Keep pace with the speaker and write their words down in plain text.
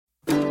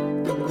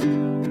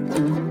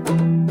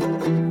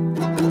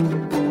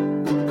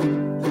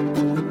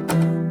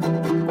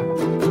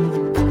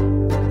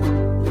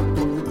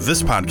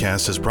This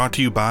podcast is brought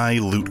to you by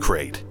Loot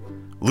Crate.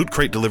 Loot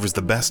Crate delivers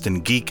the best in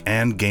geek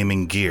and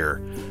gaming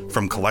gear.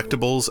 From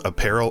collectibles,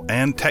 apparel,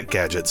 and tech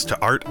gadgets to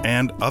art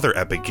and other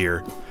epic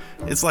gear,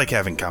 it's like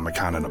having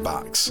Comic-Con in a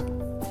box.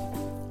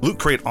 Loot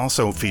Crate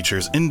also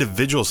features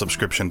individual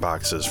subscription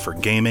boxes for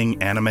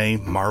gaming,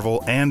 anime,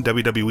 Marvel, and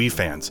WWE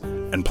fans,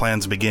 and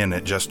plans begin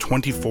at just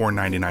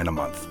 $24.99 a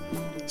month.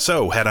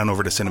 So head on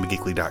over to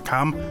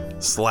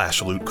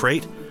cinemageekly.com/Loot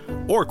Crate,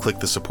 or click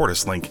the support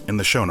us link in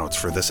the show notes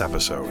for this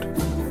episode.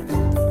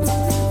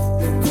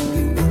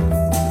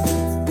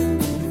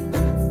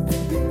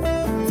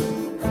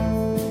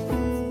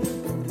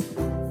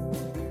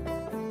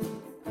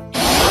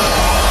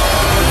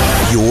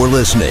 You're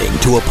listening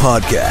to a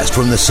podcast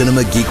from the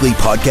Cinema Geekly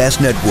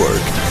Podcast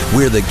Network.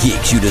 We're the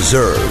geeks you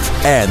deserve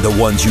and the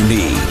ones you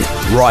need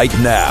right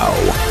now.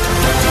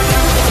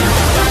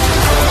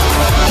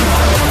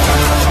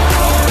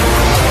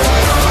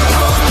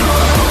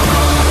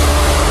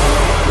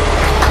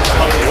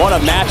 What a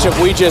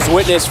matchup we just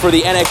witnessed for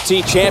the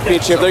NXT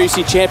Championship. There you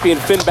see champion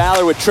Finn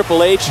Balor with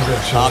Triple H,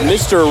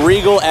 Mr.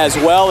 Regal as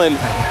well, and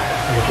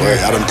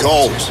Adam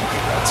Cole.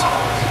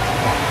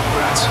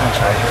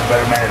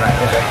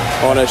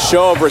 On a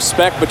show of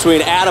respect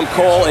between Adam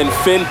Cole and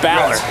Finn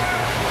Balor.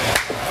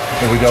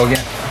 Here we go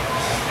again.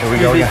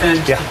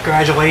 Finn, yeah.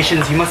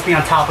 Congratulations. You must be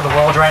on top of the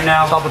world right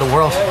now. Top of the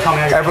world.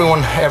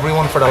 Everyone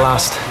for the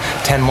last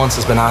 10 months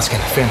has been asking,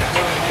 Finn,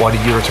 why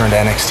did you return to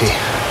NXT?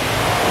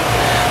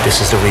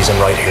 This is the reason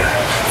right here.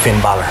 Finn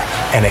Balor,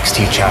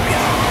 NXT champion.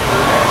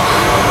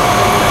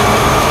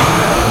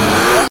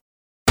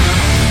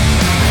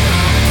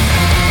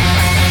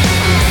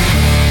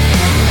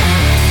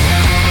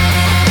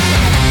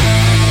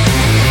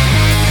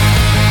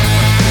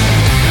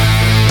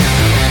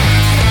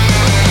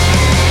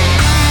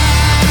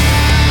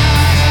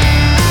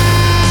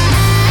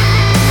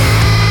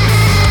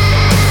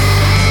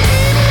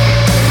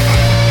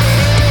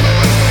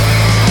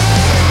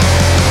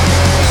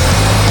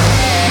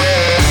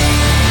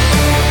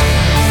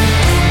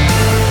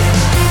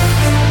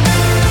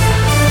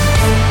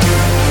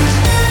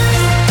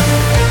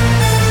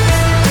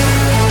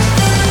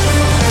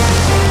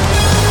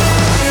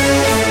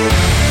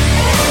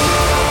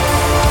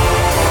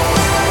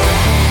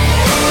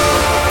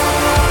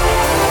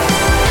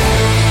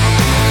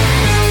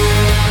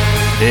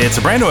 It's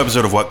a brand new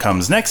episode of What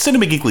Comes Next,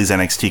 Cinema Geekly's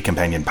NXT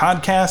Companion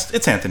Podcast.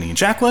 It's Anthony and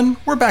Jacqueline.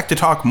 We're back to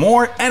talk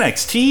more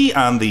NXT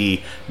on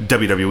the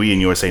WWE and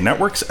USA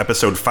Networks,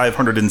 episode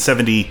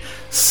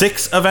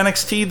 576 of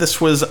NXT. This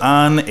was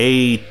on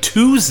a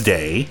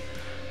Tuesday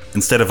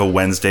instead of a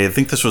Wednesday. I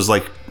think this was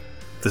like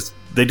this.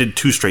 They did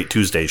 2 straight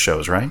Tuesday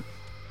shows, right?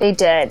 They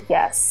did,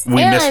 yes.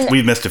 We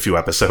missed a few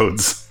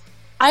episodes.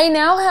 I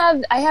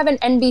have an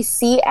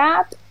NBC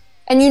app,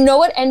 and you know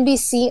what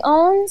NBC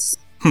owns?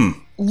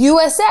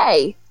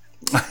 USA.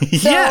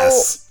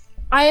 Yes. So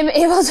I am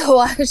able to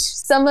watch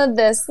some of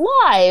this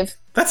live.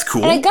 That's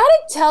cool. And I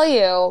gotta tell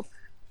you,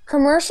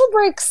 commercial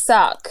breaks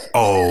suck.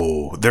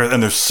 Oh,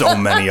 there's so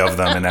many of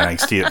them in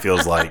NXT, it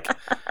feels like.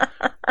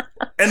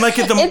 And like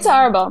it's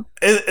horrible.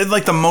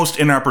 Like the most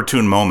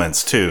inopportune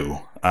moments too.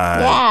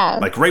 Yeah.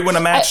 Like right when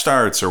a match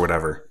starts or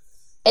whatever.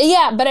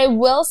 Yeah, but I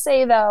will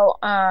say though,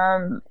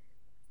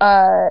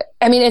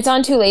 I mean, it's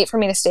on too late for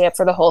me to stay up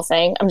for the whole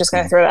thing. I'm just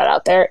going to throw that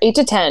out there. 8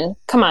 to 10.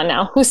 Come on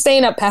now. Who's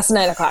staying up past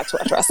 9 o'clock to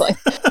watch wrestling?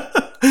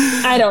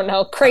 I don't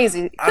know.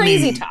 Crazy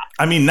talk.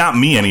 I mean, not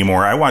me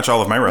anymore. I watch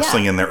all of my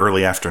wrestling in the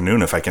early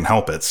afternoon if I can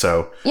help it.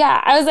 So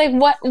yeah, I was like,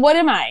 what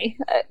am I?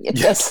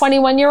 Yes. A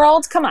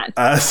 21-year-old? Come on.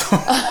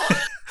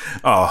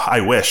 Oh, I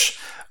wish.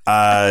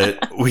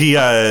 We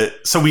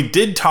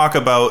did talk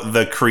about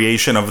the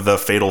creation of the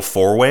Fatal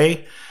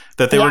 4-Way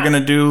that they were going to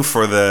do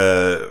for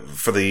the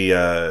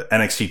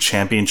NXT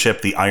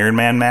Championship, the Iron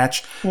Man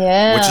match,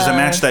 which is a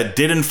match that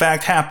did in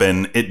fact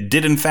happen. It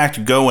did in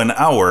fact go an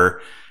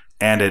hour,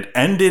 and it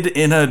ended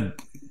in a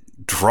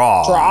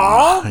draw.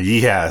 Draw?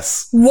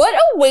 Yes. What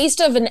a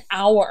waste of an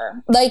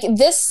hour! Like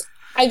this,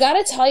 I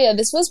gotta tell you,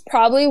 this was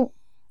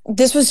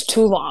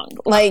too long.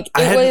 Like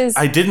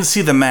I didn't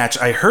see the match.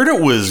 I heard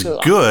it was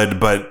good,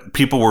 but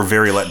people were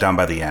very let down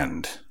by the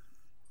end.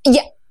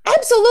 Yeah.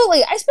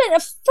 Absolutely. I spent a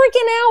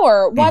freaking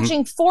hour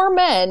watching 4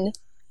 men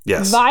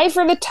vie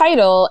for the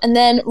title, and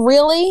then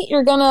really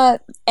you're going to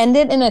end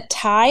it in a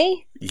tie?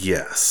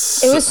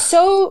 Yes. It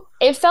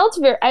felt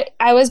very,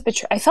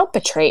 I felt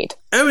betrayed.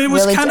 I mean,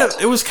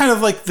 it was kind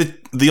of like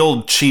the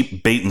old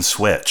cheap bait and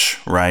switch,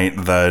 right?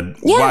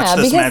 Watch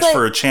this match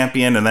for a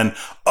champion, and then,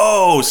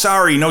 oh,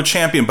 sorry, no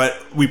champion, but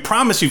we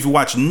promise you if you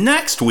watch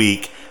next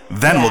week,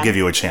 then we'll give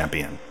you a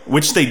champion,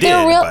 which they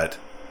did, but.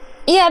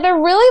 Yeah, there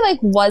really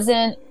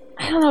wasn't,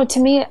 I don't know. To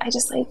me, I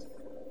just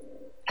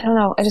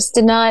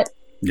did not.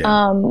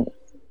 Yeah.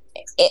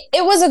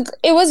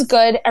 It was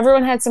good.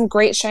 Everyone had some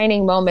great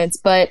shining moments,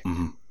 but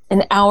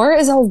an hour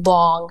is a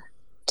long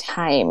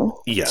time.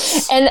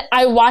 Yes. And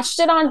I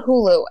watched it on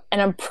Hulu,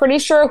 and I'm pretty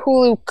sure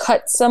Hulu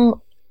cut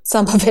some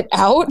of it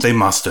out. They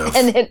must have.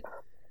 And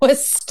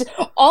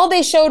all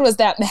they showed was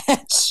that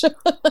match.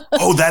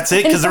 Oh, that's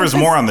it? Because there was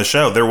more on the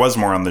show. There was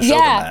more on the show than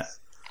that.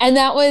 And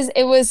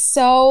it was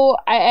so,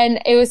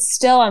 and it was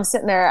still, I'm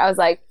sitting there, I was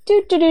like,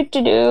 do.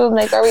 I'm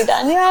like, are we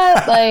done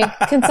yet? Like,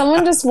 can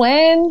someone just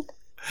win?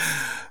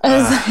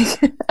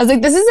 I was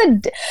like, this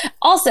is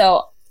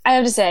also, I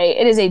have to say,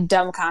 it is a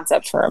dumb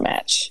concept for a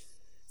match.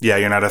 Yeah,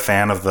 you're not a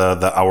fan of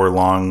the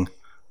hour-long,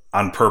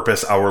 on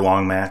purpose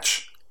hour-long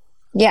match?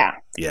 Yeah.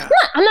 Yeah.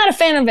 I'm not a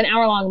fan of an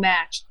hour-long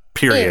match.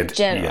 Period. In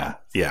general.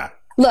 Yeah.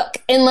 Look,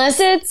 unless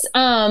it's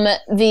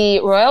the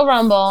Royal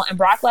Rumble and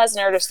Brock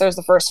Lesnar just throws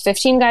the first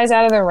 15 guys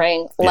out of the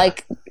ring,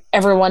 like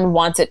everyone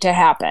wants it to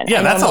happen.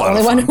 Yeah, that's a lot of fun.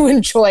 I'm the only one who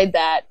enjoyed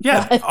that.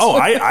 Yeah. But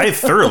I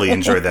thoroughly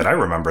enjoyed that. I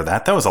remember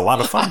that. That was a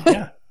lot of fun.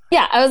 Yeah.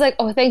 Yeah, I was like,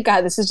 oh, thank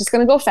God, this is just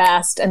going to go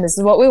fast, and this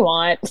is what we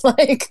want.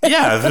 Like,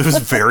 yeah,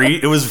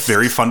 it was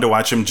very fun to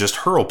watch him just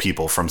hurl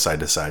people from side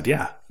to side.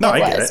 Yeah, no,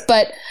 I get it.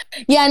 But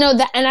yeah, no,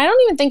 and I don't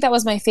even think that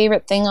was my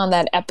favorite thing on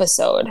that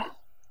episode.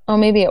 Oh,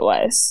 maybe it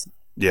was.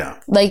 Yeah,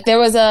 like there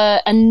was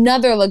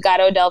another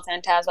Legado del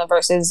Fantasma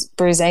versus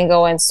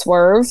Breezango and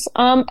Swerve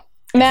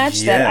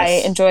match that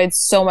I enjoyed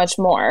so much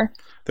more.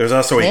 There's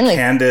also a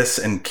Candice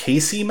and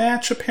Casey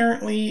match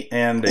apparently,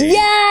 and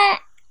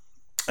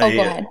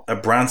a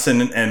Bronson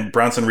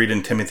Reed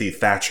and Timothy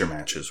Thatcher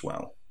match as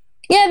well.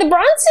 Yeah, the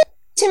Bronson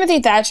Timothy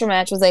Thatcher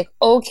match was like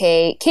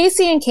okay.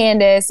 Casey and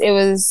Candice, it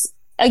was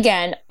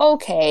again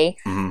okay.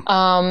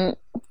 Mm-hmm.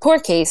 Poor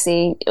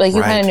Casey, like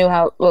you kind of knew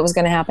what was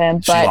going to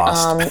happen,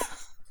 but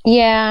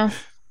yeah,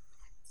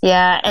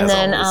 and as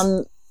then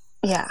always.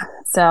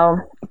 So,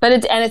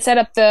 but it set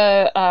up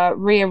the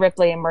Rhea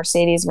Ripley and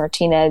Mercedes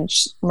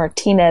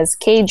Martinez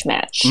cage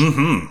match.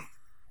 Mm-hmm.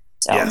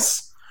 So.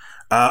 Yes.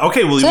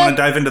 Okay, well, you want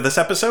to dive into this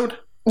episode?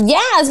 Yeah,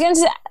 I was going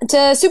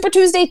to Super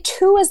Tuesday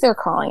 2, as they're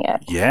calling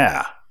it.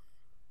 Yeah.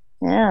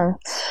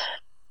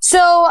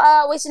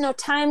 So, wasting no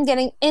time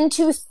getting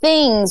into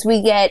things,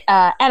 we get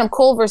Adam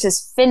Cole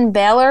versus Finn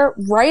Balor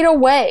right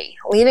away,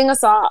 leading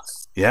us off.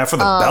 Yeah, for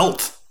the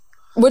belt.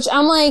 Which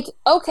I'm like,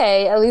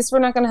 okay, at least we're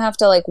not going to have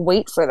to, like,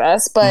 wait for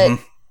this. But,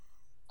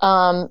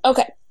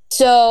 okay.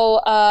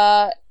 So,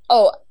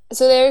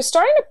 so they're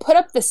starting to put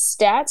up the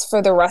stats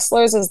for the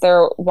wrestlers as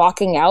they're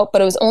walking out,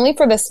 but it was only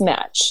for this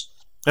match.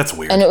 That's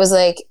weird. And it was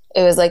like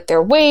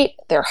their weight,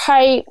 their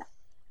height,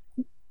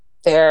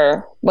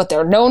 what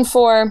they're known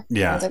for.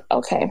 Yeah. I was like,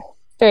 okay,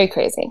 very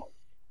crazy.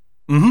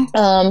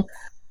 Mm-hmm.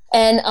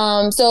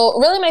 So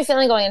really my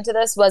feeling going into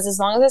this was as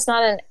long as it's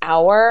not an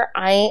hour,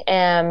 I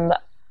am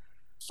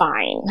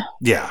fine.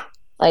 Yeah.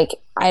 Like,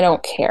 I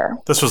don't care.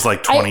 This was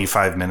like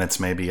 25 minutes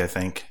maybe, I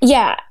think.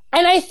 Yeah.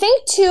 And I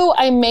think, too,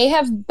 I may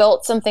have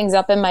built some things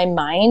up in my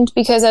mind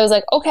because I was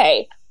like,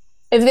 okay,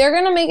 if they're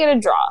going to make it a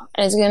draw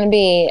and it's going to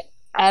be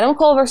Adam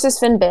Cole versus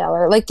Finn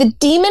Balor, like the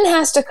Demon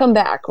has to come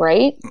back,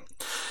 right?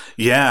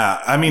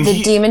 Yeah. I mean,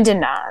 the Demon did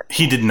not.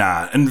 He did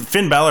not. And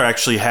Finn Balor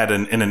actually had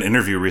in an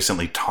interview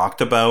recently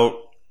talked about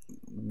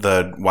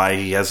why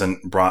he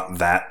hasn't brought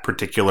that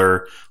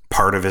particular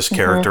part of his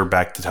character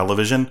back to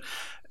television,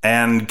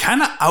 and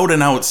kind of out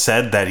and out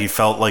said that he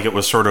felt like it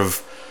was sort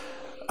of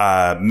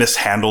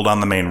mishandled on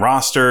the main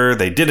roster.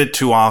 They did it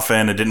too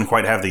often. It didn't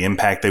quite have the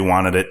impact they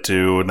wanted it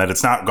to, and that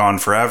it's not gone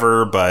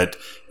forever, but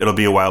it'll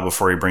be a while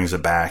before he brings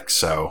it back.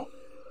 So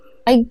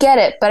I get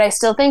it, but I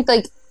still think,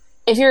 like,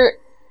 if you're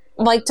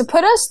like to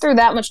put us through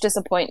that much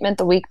disappointment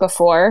the week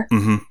before,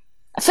 I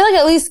feel like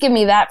at least give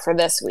me that for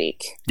this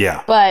week.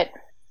 Yeah. But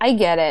I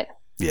get it.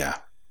 Yeah.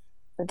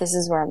 But this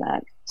is where I'm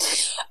at.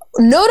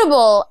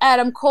 Notable,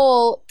 Adam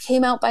Cole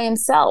came out by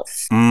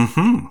himself.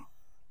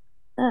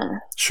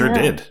 Sure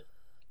did.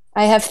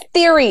 I have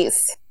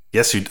theories.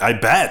 Yes, I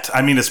bet.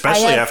 I mean,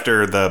 especially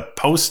after the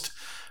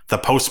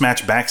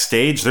post-match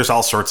backstage, there's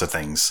all sorts of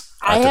things.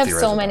 I have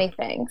so many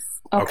things.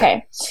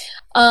 Okay.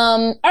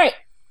 All right.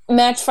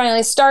 Match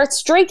finally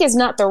starts. Drake is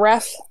not the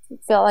ref. I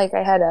feel like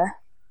I had to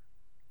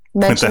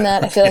mention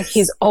that. I feel like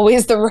he's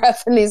always the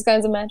ref in these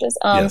kinds of matches.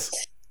 Yes.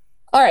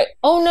 All right.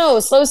 Oh no,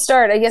 slow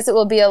start. I guess it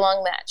will be a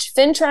long match.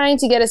 Finn trying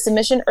to get a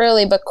submission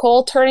early, but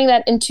Cole turning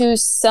that into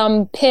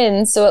some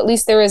pins, so at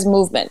least there is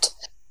movement.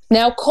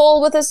 Now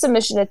Cole with a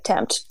submission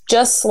attempt.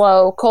 Just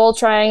slow. Cole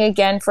trying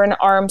again for an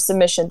arm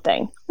submission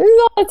thing. This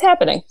is all that's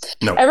happening.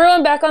 No.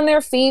 Everyone back on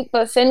their feet,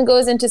 but Finn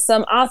goes into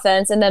some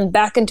offense and then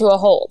back into a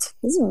hold.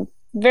 This is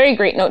very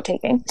great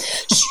note-taking.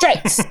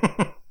 Strikes.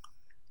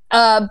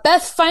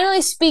 Beth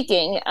finally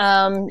speaking.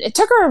 It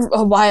took her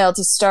a while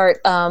to start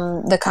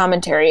the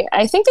commentary.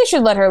 I think they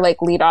should let her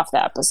like lead off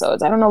the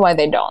episodes. I don't know why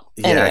they don't.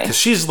 Yeah, because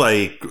she's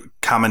like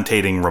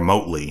commentating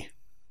remotely.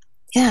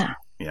 Yeah.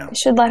 Yeah. They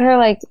should let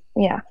her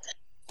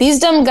These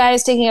dumb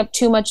guys taking up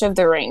too much of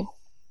the ring.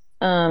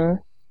 I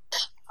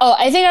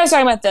think I was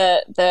talking about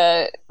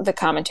the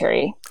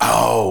commentary.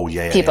 Oh,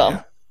 yeah. People.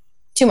 Yeah.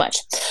 Too much.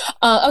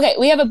 Okay,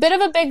 we have a bit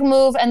of a big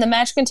move, and the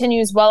match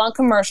continues well on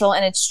commercial,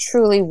 and it's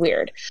truly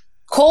weird.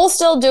 Cole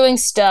still doing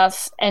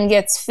stuff and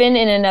gets Finn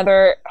in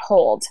another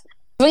hold.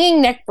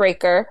 Swinging neck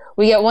breaker.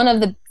 We get one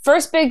of the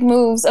first big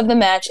moves of the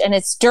match, and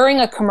it's during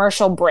a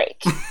commercial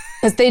break.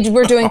 because they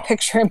were doing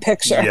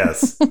picture-in-picture.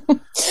 Yes.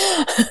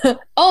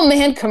 Oh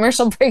man,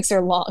 commercial breaks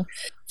are long.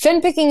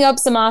 Finn picking up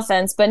some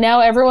offense, but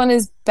now everyone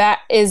is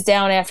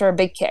down after a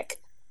big kick.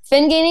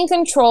 Finn gaining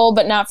control,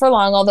 but not for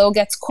long, although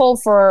gets Cole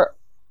for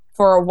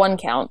a 1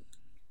 count.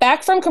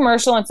 Back from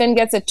commercial, and Finn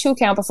gets a 2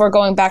 count before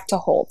going back to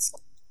holds.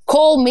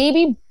 Cole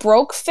maybe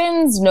broke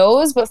Finn's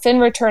nose, but Finn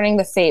returning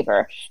the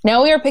favor.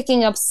 Now we are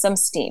picking up some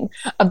steam.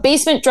 A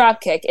basement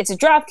drop kick. It's a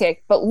drop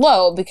kick, but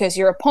low because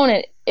your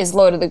opponent is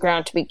low to the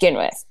ground to begin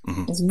with.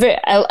 Mm-hmm.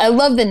 I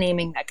love the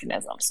naming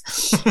mechanisms.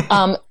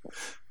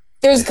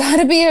 There's got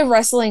to be a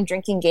wrestling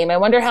drinking game. I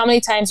wonder how many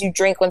times you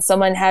drink when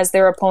someone has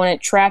their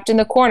opponent trapped in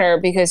the corner,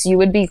 because you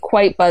would be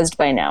quite buzzed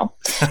by now.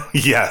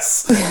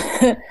 Yes.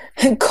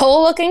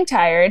 Cole looking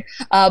tired,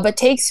 but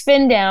takes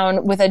Finn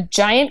down with a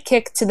giant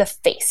kick to the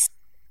face.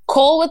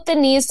 Cole with the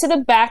knees to the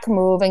back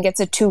move and gets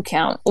a 2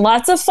 count.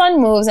 Lots of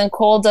fun moves, and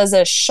Cole does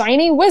a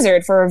shiny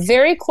wizard for a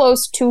very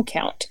close 2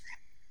 count.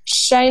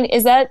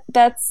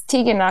 That's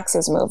Tegan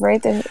Knox's move,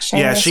 right? She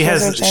has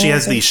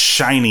the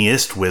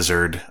shiniest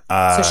wizard.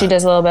 So she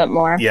does a little bit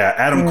more. Yeah,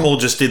 Adam Cole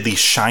just did the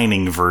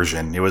shining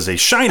version. It was a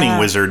shining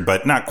wizard,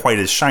 but not quite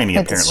as shiny,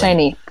 apparently. It's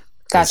shiny.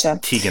 Gotcha.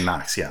 Tegan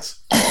Knox, yes.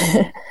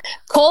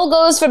 Cole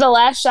goes for the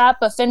last shot,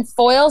 but Finn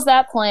foils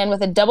that plan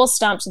with a double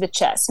stomp to the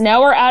chest. Now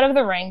we're out of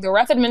the ring. The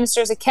ref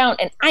administers a count,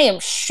 and I am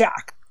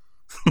shocked.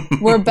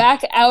 We're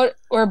back out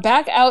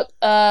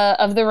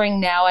of the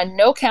ring now, and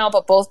no count,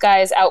 but both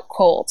guys out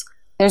cold.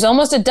 There's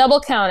almost a double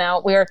count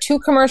out. We are 2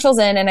 commercials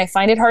in, and I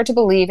find it hard to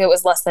believe it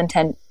was less than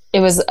 10.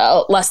 It was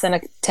less than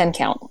a 10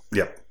 count.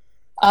 Yep.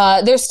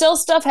 There's still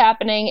stuff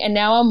happening, and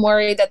now I'm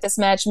worried that this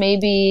match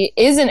maybe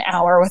is an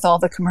hour with all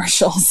the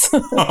commercials.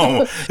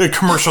 Oh, the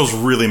commercials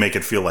really make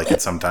it feel like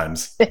it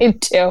sometimes. They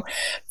do.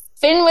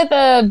 Finn with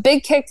a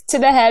big kick to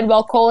the head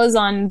while Cole is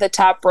on the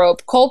top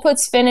rope. Cole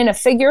puts Finn in a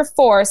figure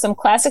 4, some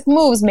classic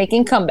moves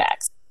making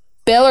comebacks.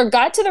 Balor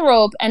got to the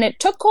rope, and it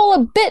took Cole a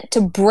bit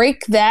to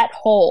break that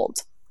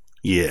hold.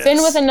 Yes. Finn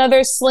with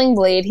another sling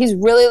blade. He's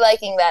really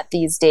liking that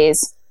these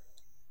days.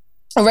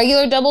 A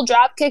regular double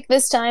drop kick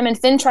this time, and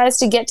Finn tries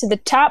to get to the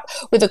top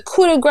with a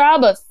coup de grace,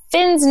 but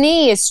Finn's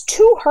knee is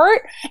too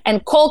hurt,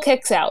 and Cole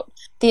kicks out.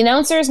 The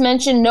announcers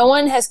mentioned no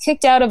one has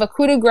kicked out of a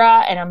coup de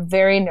grace, and I'm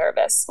very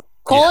nervous.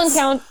 Cole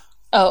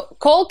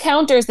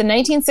counters the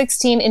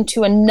 1916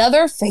 into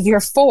another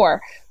figure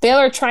 4.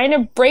 Balor trying to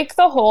break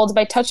the hold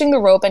by touching the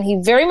rope, and he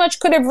very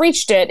much could have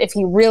reached it if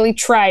he really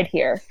tried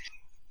here.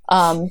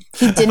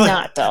 He did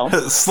not, though.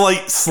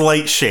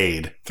 Slight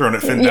shade thrown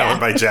at Finn Balor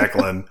by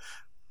Jacqueline.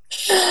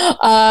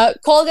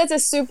 Cole gets a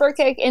super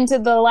kick into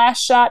the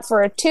last shot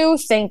for a 2.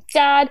 Thank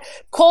God.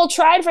 Cole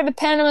tried for the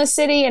Panama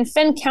City, and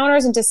Finn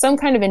counters into some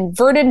kind of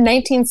inverted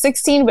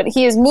 1916, but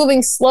he is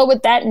moving slow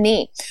with that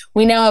knee.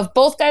 We now have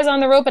both guys on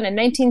the rope in a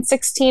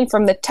 1916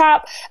 from the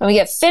top, and we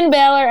get Finn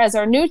Balor as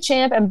our new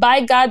champ, and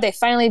by God, they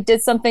finally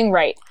did something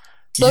right.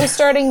 Slow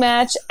starting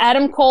match.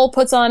 Adam Cole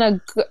puts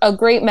on a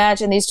great match,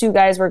 and these two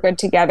guys were good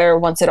together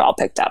once it all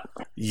picked up.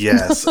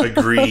 Yes,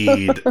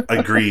 agreed.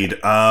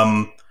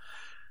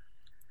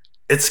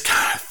 It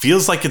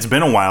feels like it's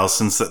been a while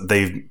since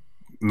they've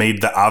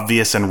made the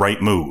obvious and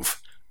right move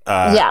in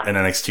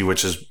NXT,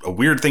 which is a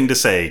weird thing to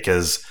say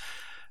because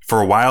for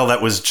a while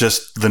that was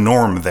just the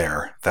norm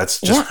there.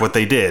 That's just what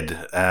they did.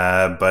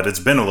 But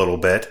it's been a little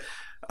bit.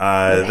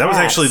 That was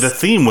actually the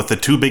theme with the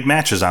 2 big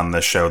matches on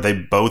this show. They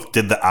both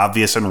did the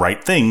obvious and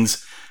right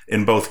things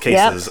in both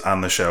cases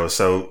on the show.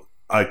 So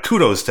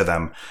kudos to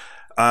them.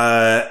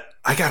 I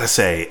gotta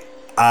say,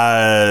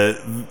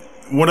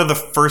 one of the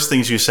first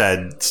things you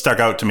said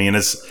stuck out to me, and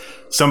as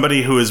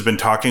somebody who has been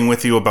talking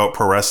with you about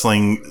pro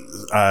wrestling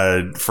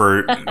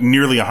for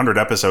nearly 100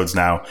 episodes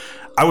now,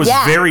 I was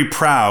very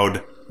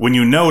proud when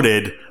you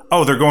noted,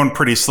 oh, they're going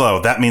pretty slow.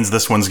 That means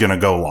this one's going to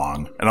go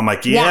long. And I'm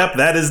like, yep,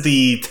 that is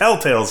the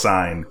telltale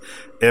sign.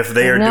 If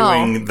they are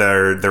doing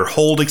their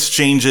hold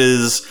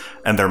exchanges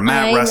and their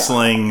mat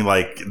wrestling,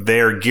 like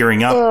they're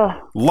gearing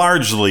up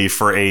largely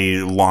for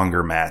a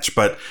longer match.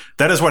 But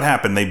that is what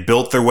happened. They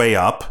built their way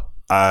up.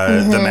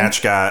 The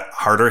match got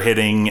harder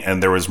hitting,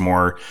 and there was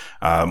more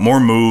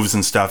moves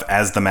and stuff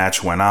as the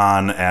match went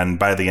on. And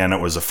by the end, it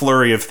was a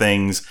flurry of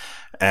things.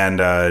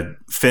 And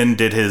Finn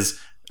did his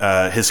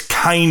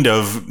kind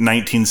of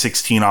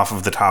 1916 off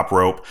of the top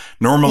rope.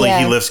 Normally,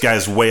 he lifts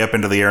guys way up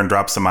into the air and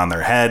drops them on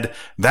their head.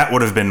 That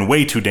would have been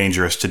way too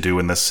dangerous to do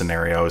in this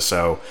scenario.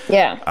 So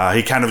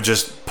he kind of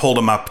just pulled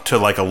him up to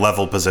like a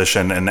level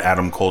position, and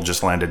Adam Cole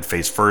just landed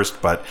face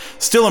first. But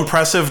still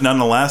impressive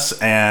nonetheless.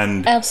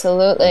 And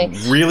absolutely,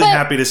 really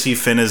happy to see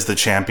Finn as the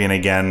champion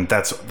again.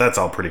 That's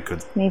all pretty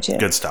good. Me too.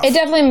 Good stuff. It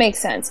definitely makes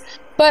sense.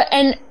 But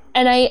and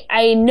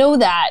I know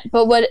that,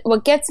 but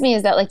what gets me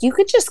is that like you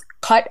could just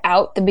cut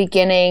out the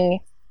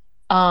beginning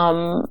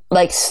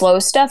like slow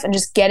stuff and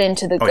just get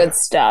into the good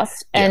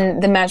stuff,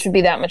 and the match would be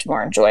that much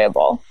more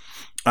enjoyable.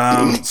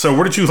 So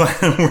where did you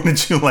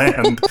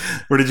land?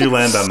 Where did you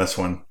land on this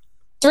one?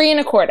 3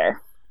 1/4.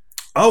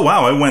 Oh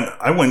wow,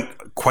 I went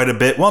quite a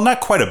bit. Well, not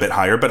quite a bit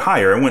higher, but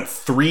higher. I went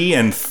 3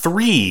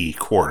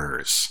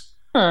 3/4.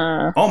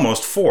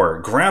 Almost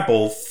 4.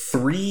 Grapple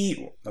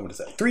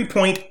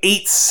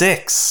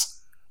 3.86.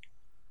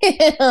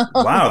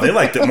 Wow, they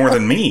liked it more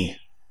than me.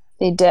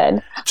 They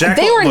did.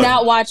 They were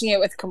not watching it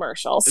with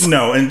commercials.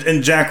 No,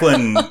 and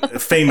Jacqueline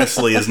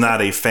famously is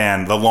not a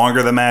fan. The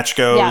longer the match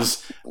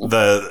goes,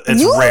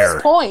 it's rare.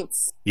 Lose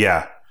points.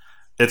 Yeah,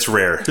 it's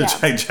rare.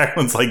 Yeah.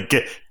 Jacqueline's like,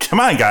 "Come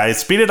on, guys,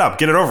 speed it up,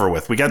 get it over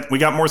with. We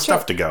got more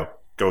stuff to go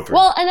through."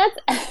 Well, and that's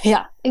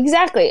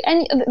exactly,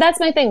 and that's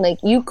my thing. Like,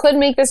 you could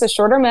make this a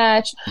shorter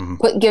match,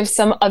 but give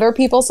some other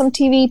people some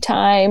TV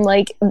time.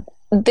 Like,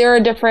 there are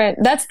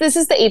different. This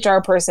is the HR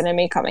person in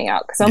me coming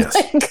out, because I'm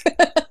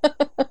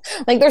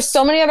like, there's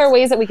so many other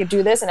ways that we could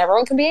do this, and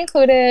everyone can be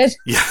included.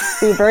 Yeah,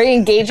 be a very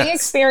engaging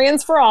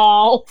experience for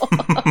all.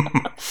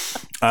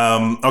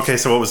 Okay,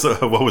 so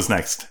what was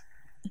next?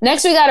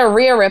 Next, we got a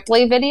Rhea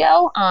Ripley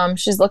video.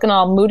 She's looking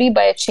all moody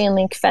by a chain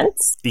link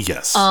fence.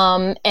 Yes.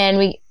 And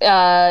they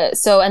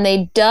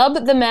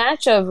dub the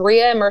match of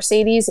Rhea and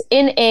Mercedes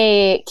in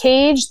a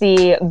cage,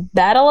 the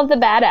Battle of the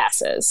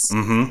Badasses.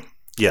 Mm-hmm.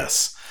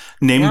 Yes.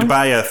 Named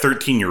by a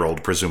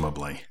 13-year-old,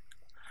 presumably.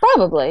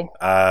 Probably.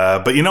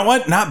 But you know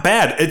what? Not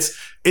bad. It's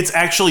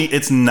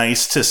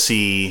nice to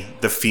see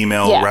the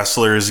female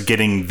wrestlers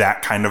getting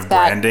that kind of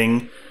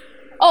branding.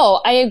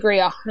 Oh, I agree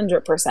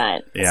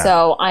 100%. Yeah.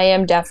 So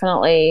I'm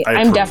definitely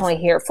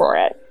here for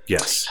it.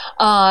 Yes.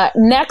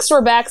 Next,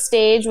 we're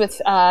backstage with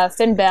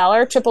Finn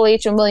Balor. Triple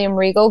H and William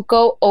Regal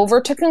go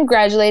over to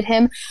congratulate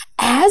him,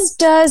 as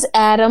does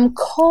Adam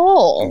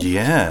Cole.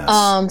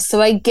 Yes.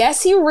 So I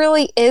guess he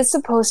really is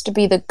supposed to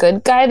be the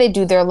good guy. They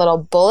do their little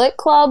Bullet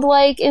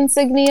Club-like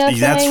insignia thing.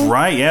 That's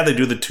right. Yeah, they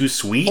do the Too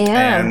Sweet.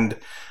 Yeah. And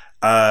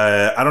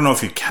I don't know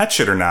if you catch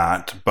it or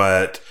not,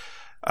 but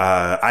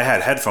I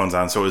had headphones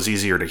on, so it was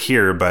easier to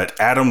hear. But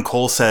Adam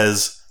Cole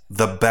says,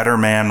 "The better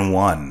man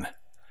won."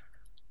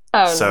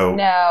 Oh, so,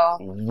 no.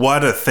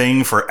 What a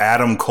thing for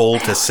Adam Cole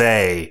to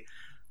say.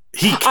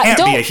 He can't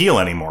be a heel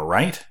anymore,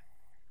 right?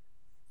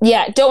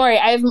 Yeah, don't worry.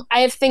 I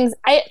have things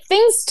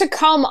to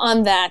come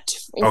on that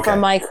from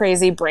my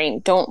crazy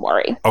brain. Don't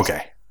worry.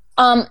 Okay.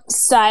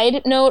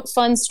 Side note,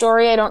 fun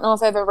story. I don't know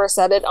if I've ever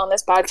said it on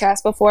this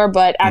podcast before,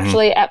 but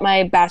actually at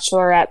my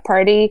bachelorette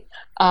party,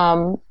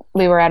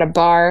 we were at a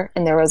bar,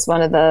 and there was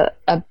one of a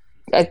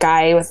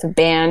guy with a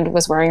band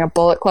was wearing a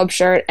Bullet Club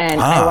shirt,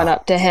 and I went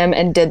up to him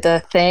and did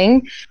the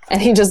thing,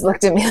 and he just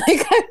looked at me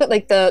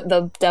like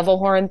the devil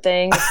horn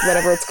thing,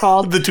 whatever it's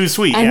called. The Too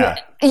Sweet, and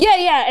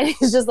yeah, and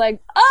he's just like,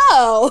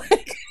 "Oh,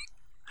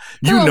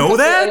 you know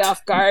that?" Really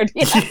off guard.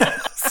 Yeah.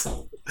 Yes.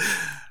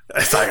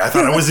 It's like, I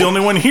thought I was the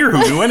only one here who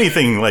knew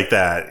anything like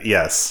that.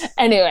 Yes.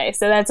 Anyway,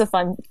 so that's a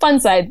fun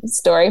side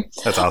story.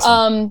 That's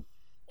awesome.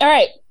 All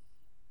right.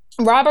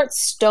 Robert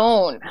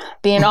Stone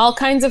being all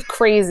kinds of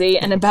crazy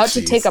and about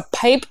to take a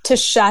pipe to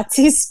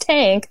Shotzi's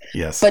tank.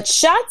 Yes. But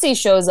Shotzi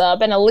shows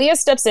up, and Aaliyah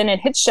steps in and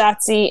hits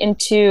Shotzi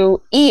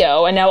into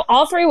Io, and now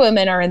all three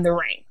women are in the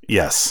ring.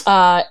 Yes.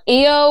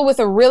 Io with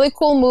a really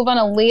cool move on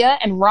Aaliyah,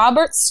 and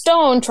Robert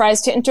Stone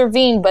tries to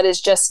intervene but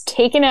is just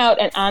taken out,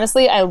 and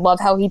honestly, I love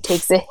how he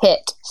takes a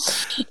hit.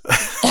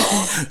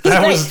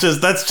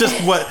 That's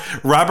just what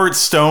Robert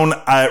Stone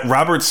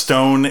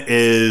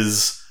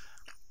is.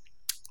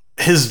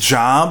 His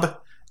job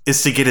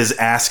is to get his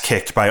ass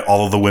kicked by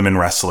all of the women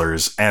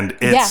wrestlers, and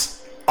it's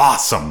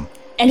awesome.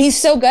 And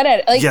he's so good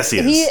at it. Like, yes, he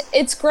is.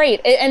 It's great,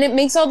 and it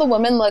makes all the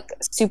women look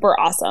super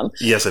awesome.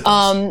 Yes, it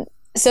does.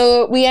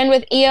 So we end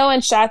with Io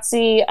and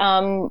Shotzi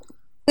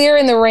clear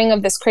in the ring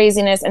of this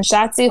craziness, and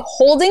Shotzi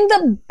holding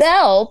the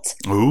belt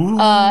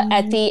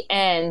at the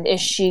end. Is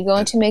she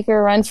going to make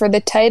her run for the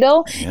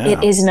title? Yeah.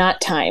 It is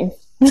not time.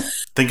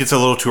 Think it's a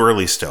little too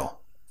early still.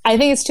 I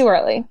think it's too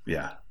early.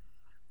 Yeah.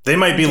 They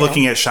might be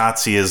looking at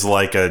Shotzi as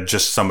like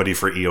just somebody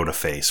for Io to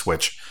face,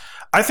 which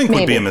I think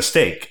would be a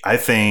mistake. I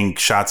think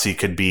Shotzi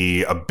could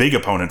be a big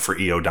opponent for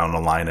Io down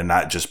the line and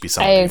not just be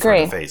somebody for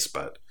the face.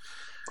 But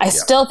I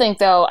still think,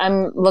 though,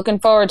 I'm looking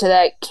forward to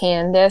that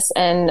Candice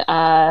and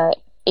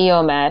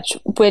Io match,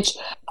 which,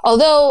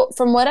 although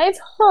from what I've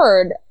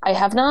heard, I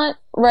have not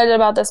read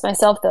about this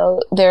myself,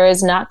 though, there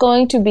is not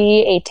going to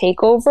be a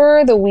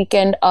takeover the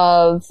weekend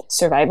of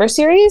Survivor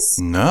Series.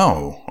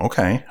 No.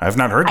 Okay. I've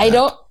not heard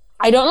that.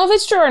 I don't know if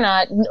it's true or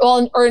not,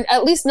 or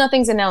at least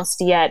nothing's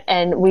announced yet.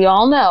 And we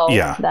all know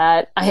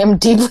that I am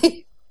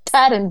deeply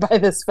saddened by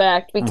this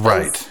fact,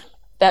 because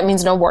that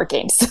means no war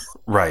games.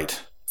 Right.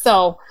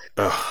 So,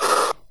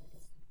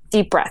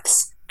 deep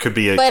breaths. Could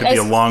be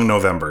a long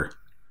November.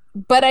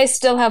 But I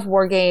still have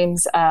War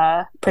Games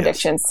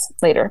predictions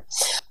later.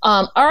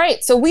 All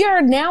right, so we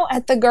are now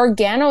at the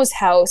Gargano's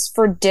house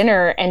for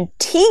dinner, and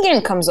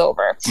Tegan comes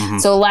over. Mm-hmm.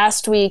 So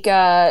last week,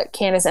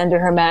 Candice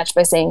ended her match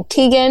by saying,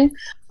 "Tegan,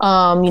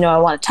 I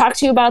want to talk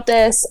to you about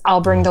this.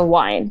 I'll bring the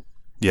wine."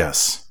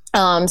 Yes.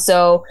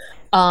 So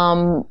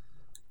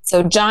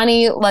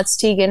Johnny lets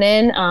Tegan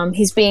in.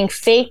 He's being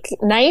fake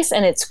nice,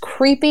 and it's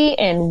creepy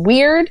and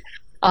weird.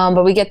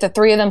 But we get the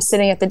three of them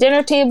sitting at the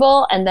dinner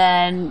table, and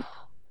then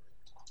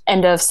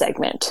end of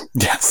segment.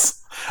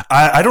 Yes.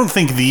 I don't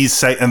think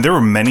these and there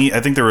were many. I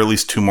think there were at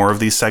least 2 more of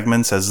these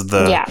segments as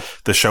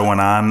the show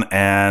went on,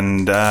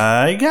 and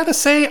I gotta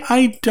say,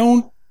 I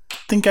don't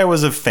think I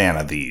was a fan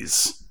of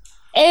these.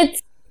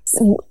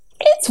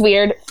 It's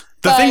weird.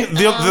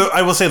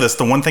 I will say this: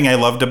 the one thing I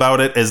loved about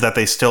it is that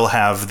they still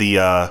have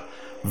the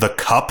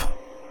cup,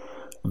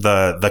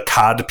 the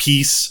cod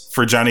piece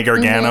for Johnny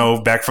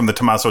Gargano back from the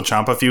Tommaso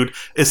Ciampa feud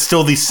is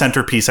still the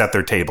centerpiece at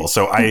their table.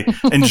 So I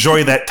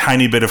enjoy that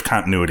tiny bit of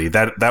continuity.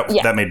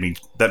 That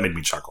made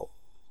me chuckle.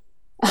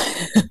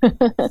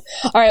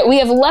 All right, we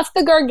have left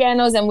the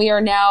Garganos and we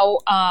are now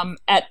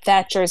at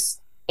Thatcher's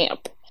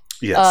camp.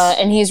 Yes.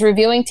 And he's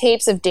reviewing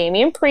tapes of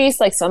Damian Priest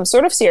like some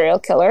sort of serial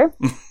killer.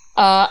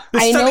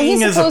 I know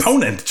he's his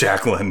opponent,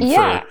 Jacqueline.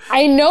 Yeah,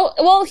 I know.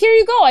 Well, here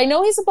you go. I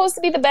know he's supposed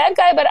to be the bad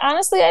guy, but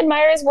honestly, I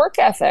admire his work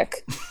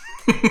ethic.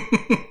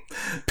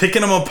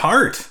 Picking him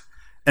apart.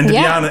 And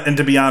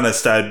to be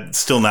honest, I'm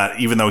still not,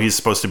 even though he's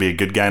supposed to be a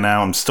good guy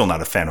now, I'm still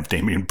not a fan of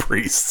Damian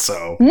Priest.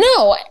 So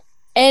no,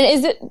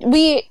 and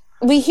we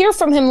hear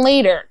from him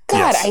later.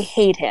 God, yes. I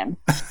hate him.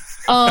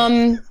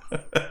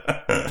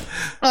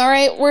 All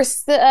right, we're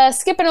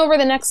skipping over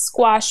the next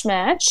squash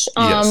match.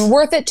 Yes.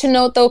 Worth it to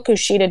note though,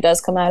 Kushida does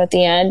come out at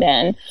the end,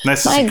 and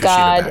nice my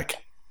God,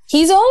 back.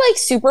 He's all like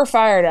super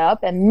fired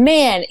up, and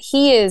man,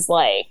 he is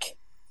like,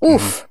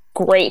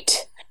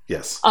 great.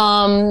 Yes.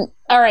 All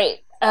right,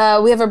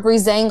 we have a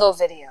Breezango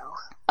video.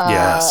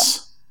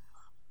 Yes.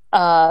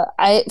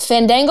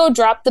 Fandango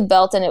dropped the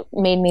belt, and it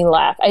made me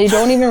laugh. I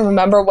don't even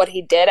remember what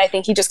he did. I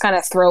think he just kind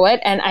of threw it,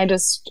 and I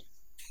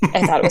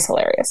thought it was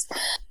hilarious.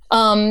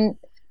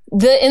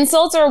 The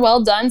insults are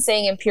well done,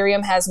 saying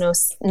Imperium has no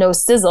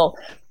sizzle.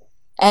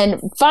 And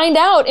find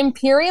out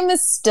Imperium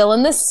is still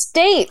in the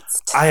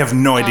States. I have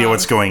no idea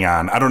what's going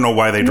on. I don't know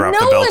why they dropped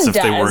the belts if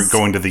they weren't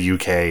going to the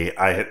UK.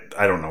 I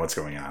don't know what's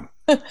going on.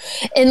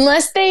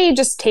 Unless they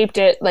just taped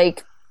it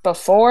like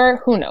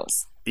before, who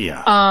knows?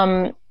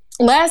 Yeah.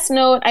 Last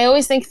note, I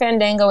always think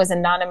Fandango has a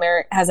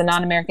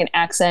non-American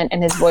accent,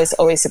 and his voice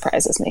always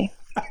surprises me.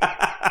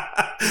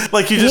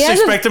 Like you just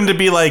expect him to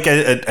be like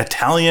a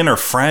Italian or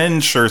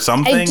French or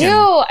something. I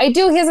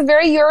do. He has a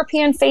very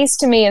European face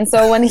to me, and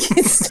so when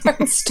he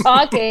starts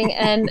talking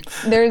and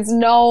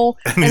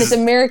it's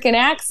American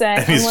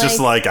accent, and he's just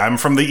like, I'm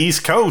from the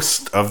East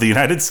Coast of the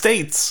United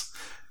States.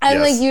 I'm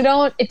like,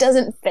 it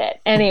doesn't fit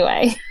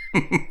anyway.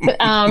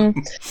 All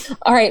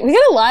right, we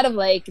got a lot of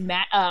like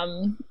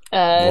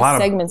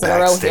segments in a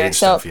row here.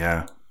 Stuff,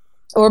 yeah.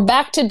 We're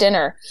back to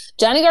dinner.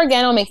 Johnny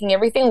Gargano making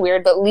everything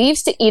weird, but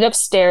leaves to eat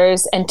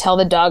upstairs and tell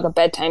the dog a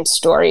bedtime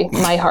story.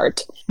 My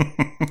heart.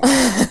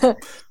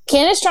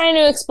 Candice trying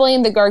to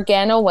explain the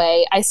Gargano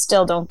way. I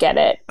still don't get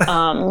it.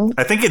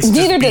 I think it's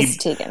neither does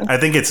Tegan. I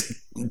think it's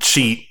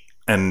cheat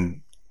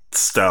and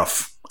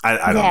stuff.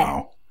 I don't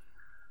know.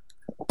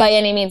 By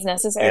any means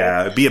necessary.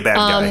 Yeah, be a bad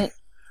guy.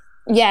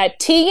 Yeah,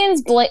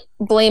 Tegan's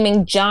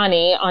blaming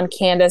Johnny on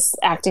Candice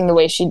acting the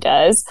way she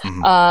does.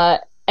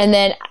 And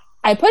then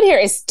I put here,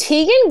 is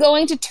Tegan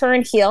going to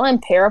turn heel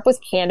and pair up with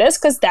Candice?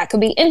 Because that could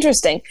be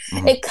interesting.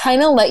 It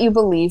kind of let you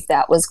believe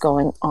that was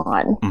going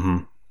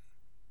on.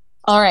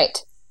 All right.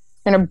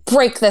 I'm going to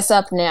break this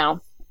up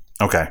now.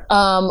 Okay.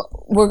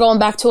 We're going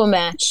back to a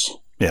match.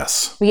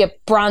 Yes. We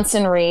get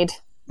Bronson Reed.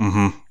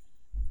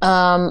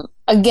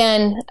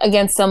 Again,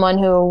 against someone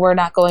who we're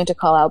not going to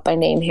call out by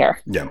name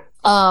here. Yeah.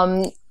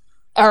 All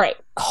right.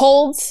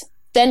 Holds,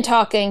 then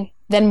talking,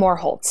 then more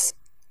holds.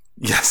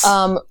 Yes.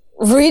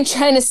 Reed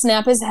trying to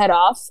snap his head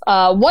off.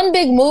 One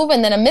big move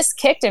and then a miss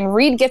kicked, and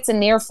Reed gets a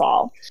near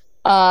fall.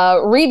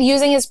 Reed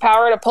using his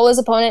power to pull his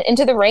opponent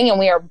into the ring, and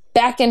we are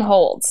back in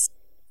holds.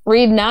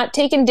 Reed not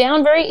taken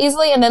down very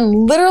easily, and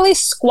then literally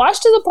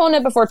squashed his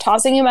opponent before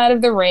tossing him out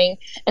of the ring,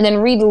 and then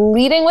Reed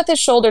leading with his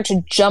shoulder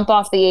to jump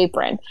off the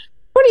apron.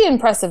 Pretty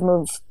impressive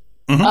move.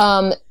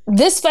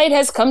 This fight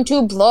has come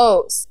to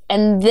blows,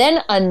 and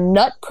then a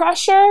nut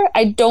crusher.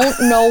 I don't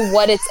know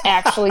what it's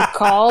actually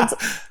called.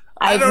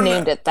 I've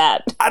named it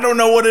that. I don't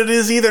know what it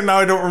is either. Now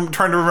I'm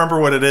trying to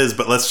remember what it is,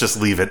 but let's just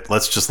leave it.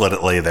 Let's just let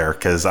it lay there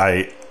because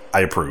I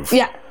approve.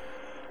 Yeah.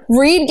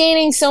 Reed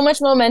gaining so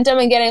much momentum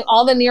and getting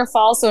all the near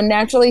falls, so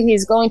naturally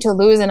he's going to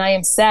lose, and I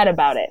am sad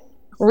about it.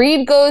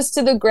 Reed goes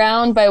to the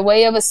ground by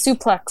way of a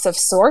suplex of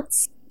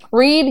sorts.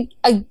 Reed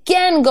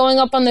again going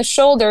up on the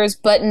shoulders,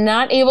 but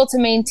not able to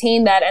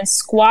maintain that and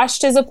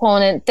squashed his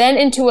opponent, then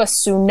into a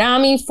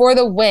tsunami for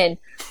the win.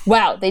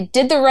 Wow, they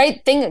did the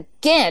right thing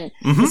again.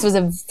 This was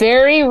a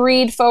very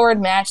Reed forward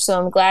match, so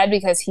I'm glad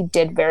because he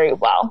did very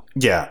well.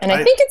 Yeah. And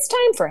I think it's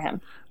time for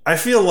him. I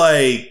feel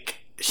like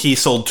he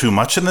sold too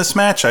much in this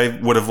match. I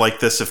would have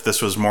liked this if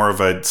this was more of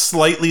a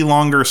slightly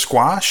longer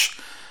squash.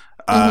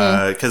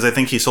 Because I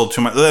think he sold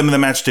too much. I mean, the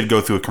match did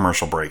go through a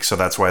commercial break, so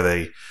that's why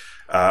they...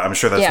 I'm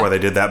sure that's why they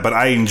did that. But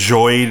I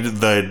enjoyed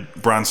the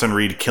Bronson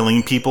Reed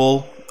killing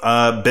people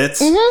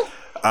bits.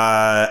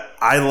 I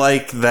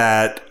like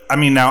that... I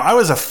mean, now, I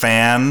was a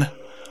fan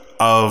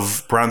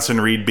of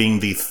Bronson Reed being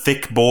the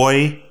thick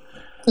boy,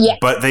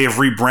 but they have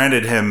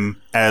rebranded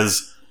him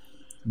as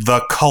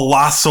the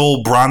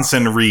Colossal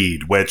Bronson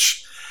Reed,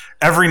 which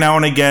every now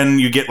and again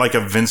you get like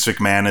a Vince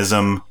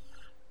McMahonism.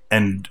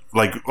 And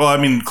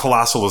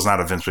Colossal is not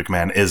a Vince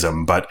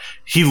McMahon-ism, but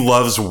he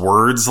loves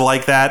words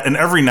like that. And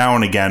every now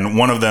and again,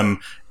 one of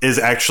them is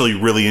actually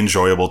really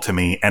enjoyable to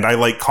me. And I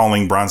like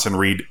calling Bronson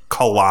Reed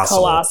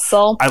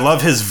Colossal. I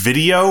love his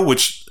video,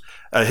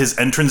 his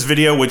entrance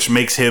video, which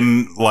makes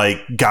him like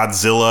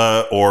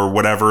Godzilla or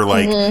whatever,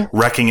 like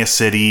wrecking a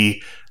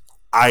city.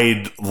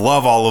 I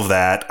love all of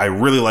that. I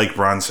really like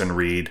Bronson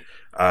Reed.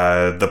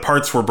 The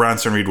parts where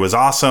Bronson Reed was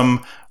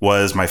awesome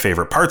was my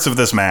favorite parts of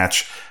this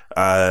match.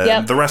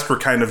 The rest were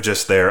kind of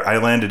just there. I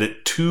landed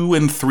at 2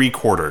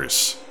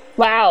 3/4.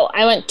 Wow,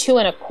 I went 2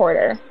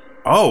 1/4.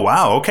 Oh,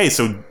 wow. Okay,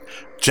 so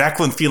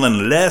Jacqueline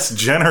feeling less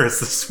generous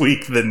this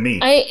week than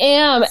me. I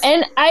am,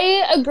 and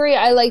I agree.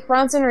 I like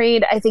Bronson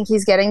Reed. I think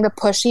he's getting the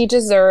push he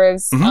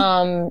deserves.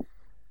 I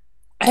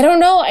don't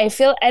know. I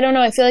feel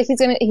like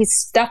he's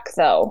stuck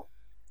though.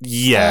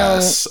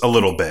 Yes, a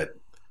little bit.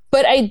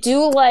 But I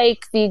do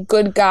like the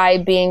good guy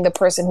being the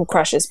person who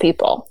crushes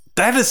people.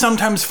 That is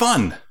sometimes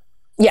fun.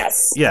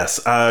 Yes. Yes.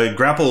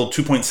 Grapple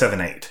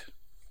 2.78.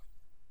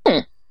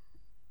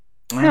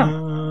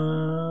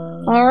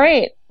 All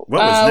right.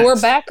 What was next? We're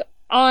back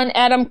on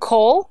Adam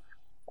Cole.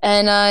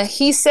 And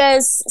he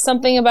says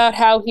something about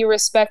how he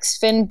respects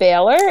Finn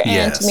Balor.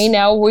 And to me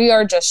now, we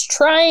are just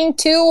trying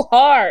too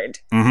hard.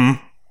 Mm-hmm.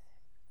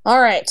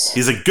 All right.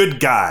 He's a good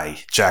guy,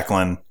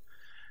 Jacqueline.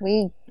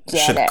 We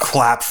get should it.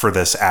 Clap for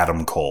this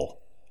Adam Cole.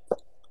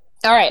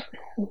 All right.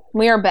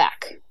 We are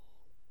back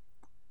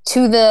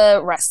to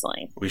the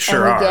wrestling. We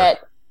sure are. We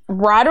get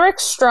Roderick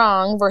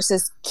Strong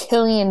versus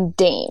Killian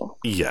Dane.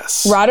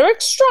 Yes.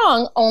 Roderick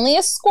Strong only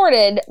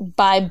escorted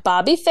by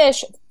Bobby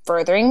Fish,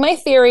 furthering my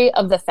theory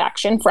of the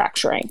faction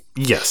fracturing.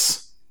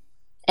 Yes.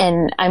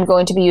 And I'm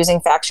going to be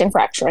using faction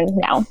fracturing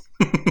now.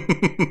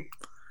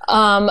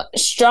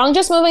 Strong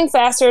just moving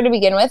faster to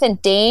begin with,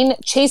 and Dane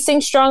chasing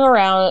Strong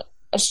around.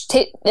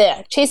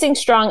 Chasing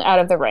Strong out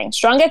of the ring.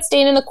 Strong gets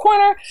Dane in the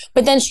corner,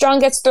 but then Strong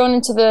gets thrown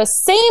into the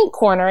same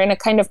corner in a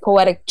kind of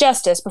poetic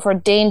justice before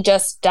Dane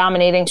just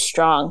dominating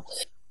Strong.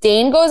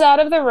 Dane goes out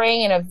of the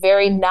ring in a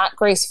very not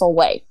graceful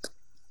way.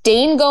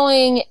 Dane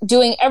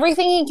doing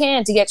everything he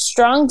can to get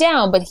Strong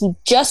down, but he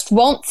just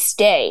won't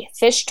stay.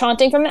 Fish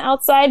taunting from the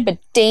outside, but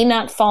Dane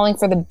not falling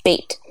for the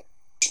bait.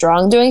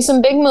 Strong doing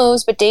some big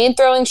moves, but Dane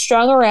throwing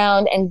Strong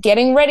around and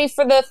getting ready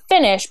for the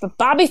finish, but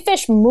Bobby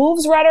Fish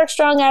moves Roderick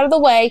Strong out of the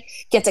way,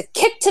 gets a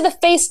kick to the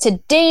face to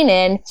Dane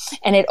in,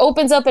 and it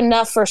opens up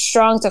enough for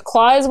Strong to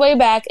claw his way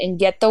back and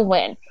get the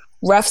win.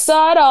 Ref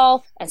saw it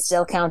all and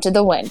still counted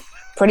the win.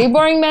 Pretty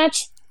boring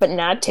match, but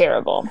not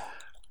terrible.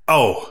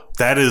 Oh,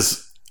 that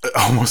is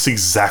almost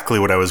exactly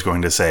what I was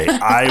going to say.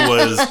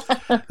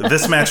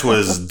 This match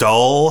was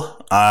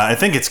dull. I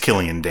think it's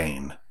Killian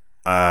Dane.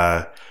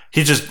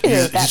 He's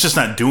just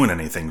not doing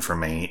anything for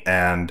me.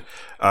 And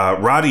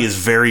Roddy is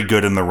very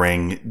good in the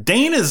ring.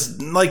 Dane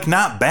is like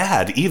not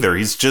bad either.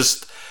 He's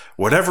just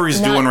whatever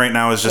he's doing right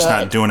now is just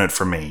not doing it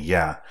for me.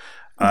 Yeah.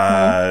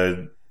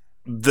 I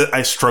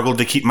struggled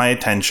to keep my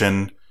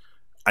attention.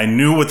 I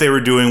knew what they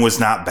were doing was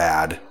not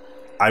bad.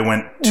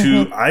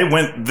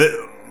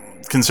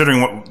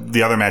 Considering what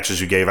the other matches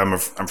you gave, I'm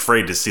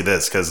afraid to see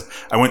this because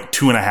I went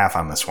 2.5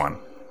 on this one.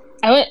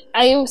 I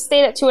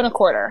stayed at 2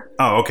 1/4.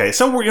 Oh, okay.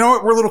 So we're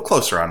a little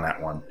closer on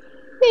that one.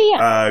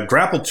 Yeah.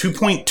 Grapple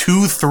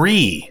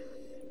 2.23.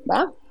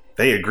 Wow.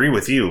 They agree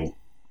with you.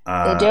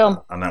 They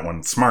do. On that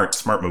one. Smart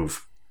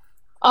move.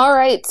 All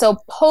right. So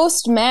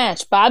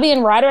post-match, Bobby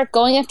and Roderick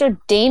going after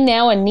Dane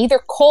now, and neither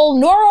Cole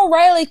nor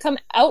O'Reilly come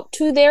out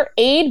to their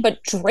aid,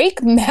 but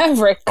Drake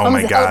Maverick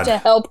comes out to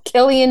help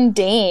Killian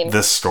Dane.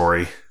 This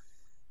story.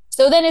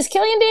 So then is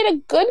Killian Dane a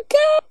good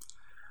guy?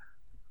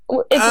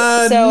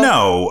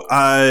 No.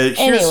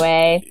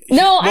 Anyway.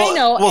 I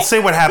know. We'll say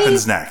what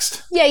happens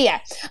next. Yeah.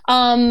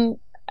 And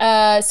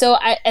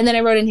then I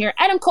wrote in here,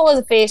 Adam Cole is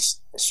a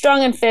face,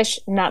 Strong and Fish,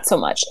 not so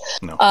much.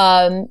 No.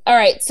 All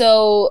right.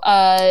 So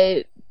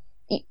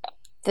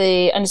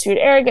the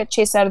Undisputed Era get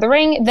chased out of the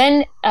ring.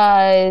 Then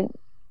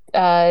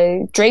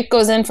Drake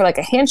goes in for like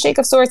a handshake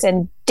of sorts,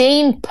 and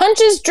Dane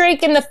punches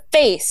Drake in the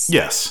face.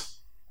 Yes.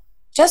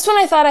 Just when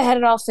I thought I had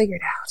it all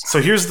figured out.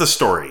 So here's the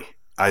story.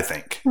 I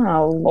think.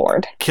 Oh,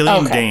 Lord.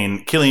 Killian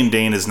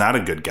Dane is not a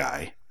good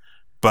guy,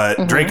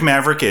 but Drake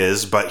Maverick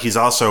is, but he's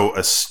also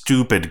a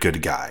stupid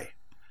good guy.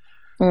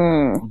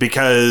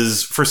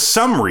 Because for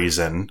some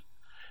reason,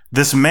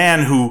 this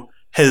man who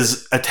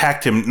has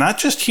attacked him, not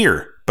just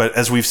here, but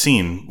as we've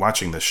seen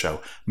watching this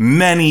show,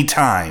 many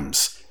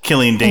times,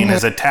 Killian Dane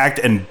has attacked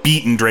and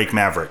beaten Drake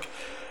Maverick.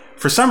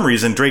 For some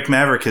reason, Drake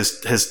Maverick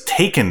has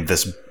taken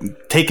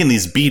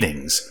these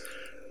beatings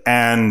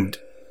and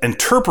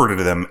interpreted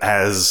them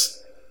as,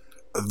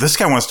 this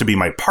guy wants to be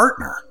my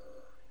partner.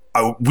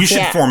 We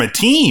should form a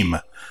team.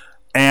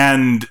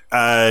 And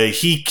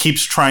he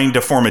keeps trying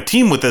to form a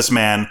team with this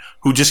man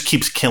who just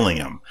keeps killing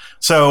him.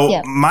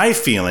 So my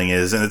feeling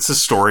is, and it's a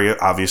story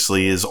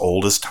obviously as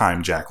old as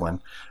time,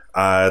 Jacqueline,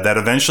 that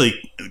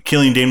eventually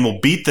Killian Dain will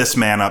beat this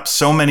man up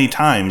so many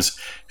times,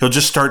 he'll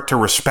just start to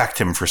respect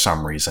him for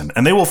some reason.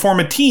 And they will form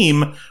a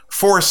team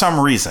for some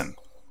reason.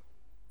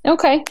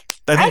 Okay.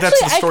 I think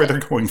that's the story they're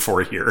going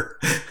for here.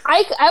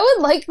 I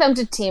would like them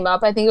to team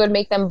up. I think it would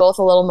make them both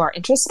a little more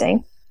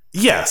interesting.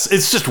 Yes,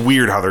 it's just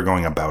weird how they're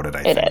going about it,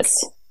 I think. It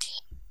is.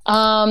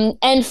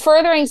 And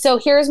furthering, so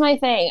here's my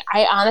thing.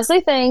 I honestly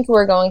think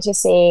we're going to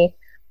see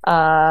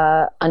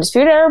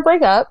Undisputed Era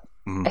break up.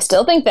 I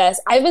still think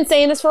this. I've been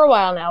saying this for a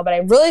while now, but I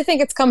really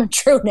think it's coming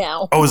true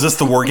now. Oh, is this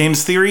the War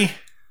Games theory?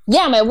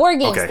 Yeah, my War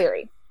Games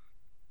theory.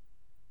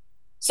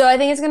 So I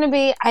think it's going to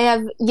be, I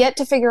have yet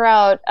to figure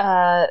out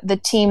the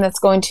team that's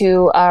going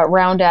to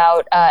round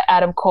out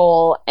Adam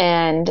Cole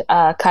and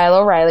Kyle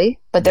O'Reilly,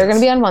 but they're going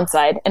to be on one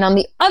side. And on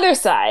the other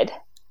side,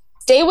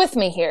 stay with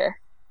me here,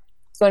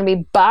 it's going to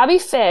be Bobby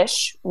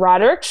Fish,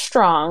 Roderick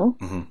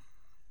Strong,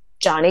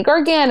 Johnny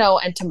Gargano,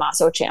 and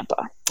Tommaso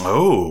Ciampa.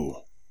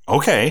 Oh,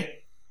 okay.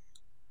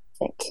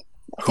 I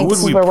think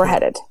this is where we're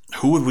headed.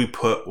 Who would we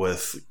put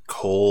with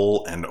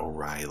Cole and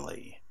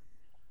O'Reilly?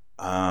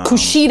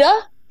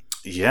 Kushida?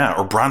 Yeah,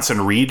 or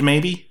Bronson Reed,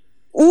 maybe?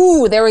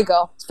 Ooh, there we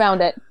go.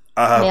 Found it.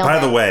 By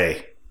the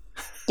way,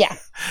 yeah,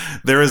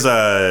 there is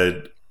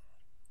a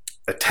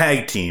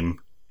tag team.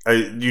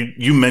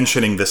 You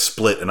mentioning this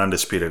split in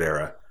Undisputed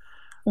Era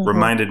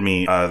reminded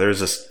me, there's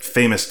this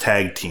famous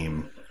tag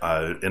team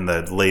in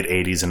the late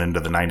 80s and into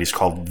the 90s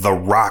called The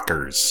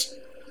Rockers.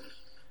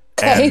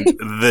 Okay. And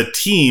the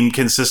team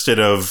consisted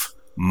of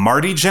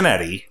Marty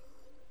Jannetty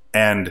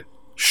and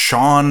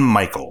Shawn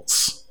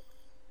Michaels.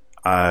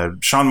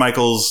 Shawn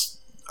Michaels,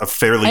 a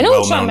fairly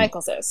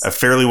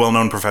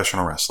well-known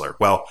professional wrestler.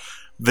 Well,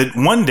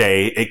 one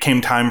day it came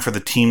time for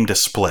the team to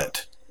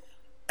split,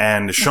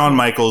 and Shawn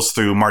Michaels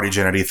threw Marty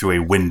Jannetty through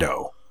a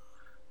window,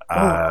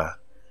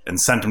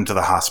 and sent him to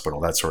the hospital,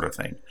 that sort of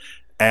thing.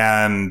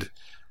 And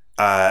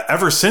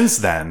ever since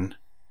then,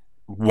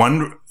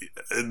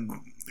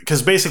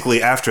 because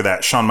basically after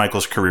that, Shawn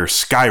Michaels' career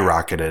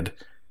skyrocketed,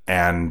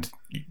 and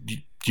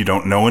you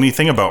don't know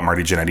anything about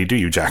Marty Jannetty, do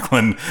you,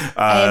 Jacqueline?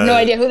 I have no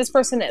idea who this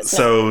person is.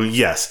 So,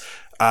 yes.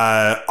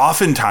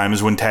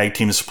 Oftentimes when tag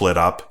teams split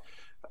up,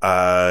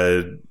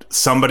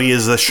 somebody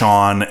is the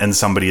Shawn and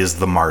somebody is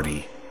the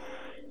Marty.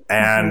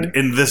 And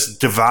in this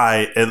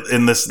divide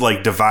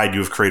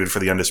you've created for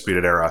the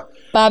Undisputed Era,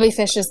 Bobby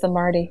Fish is the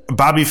Marty.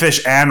 Bobby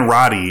Fish and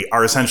Roddy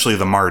are essentially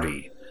the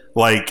Marty.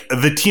 Like,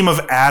 the team of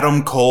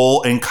Adam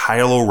Cole and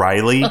Kyle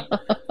O'Reilly.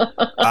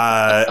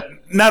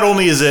 Not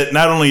only is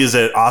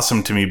it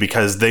awesome to me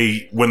because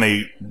when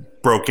they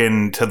broke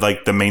into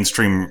like the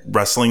mainstream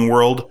wrestling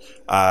world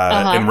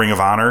in Ring of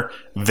Honor,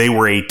 they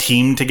were a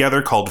team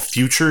together called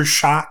Future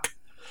Shock.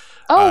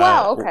 Oh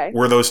wow, okay.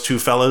 Were those two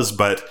fellas,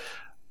 but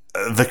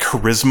the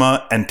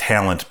charisma and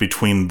talent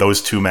between those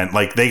two men,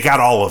 like, they got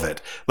all of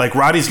it. Like,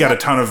 Roddy's got a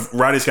ton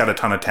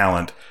of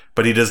talent,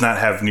 but he does not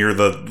have near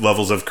the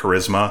levels of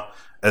charisma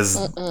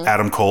as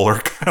Adam Cole or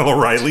Kyle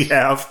O'Reilly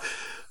have.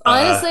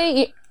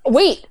 Honestly,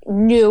 wait,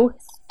 new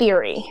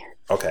theory.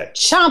 Okay.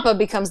 Ciampa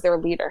becomes their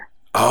leader.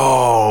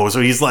 Oh, so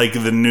he's like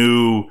the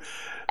new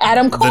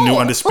Adam Cole, the new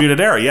Undisputed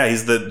Era. Yeah,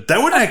 that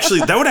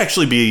would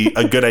actually be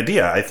a good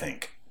idea, I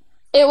think.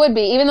 It would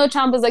be, even though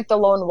Ciampa's like the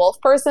lone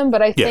wolf person,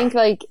 but I think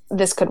like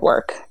this could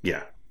work.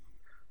 Yeah.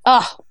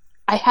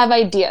 I have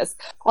ideas.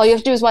 All you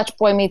have to do is watch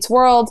Boy Meets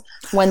World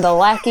when the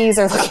lackeys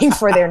are looking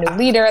for their new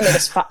leader and they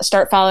just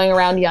start following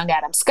around young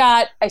Adam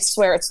Scott. I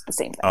swear it's the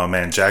same thing. Oh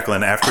man,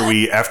 Jacqueline, after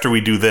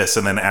we do this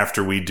and then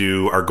after we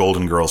do our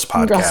Golden Girls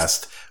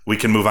podcast, we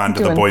can move on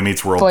to the Boy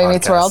Meets World podcast. Boy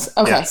Meets World.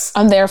 Okay. Yes.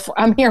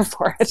 I'm here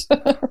for it.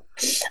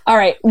 All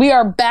right. We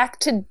are back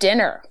to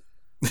dinner.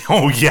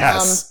 Oh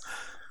yes.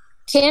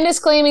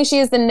 Candice claiming she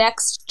is the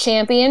next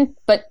champion,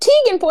 but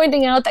Tegan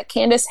pointing out that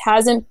Candice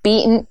hasn't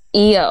beaten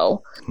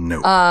Io.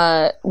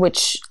 No.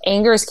 Which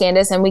angers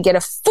Candice, and we get a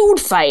food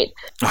fight.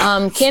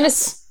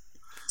 Candice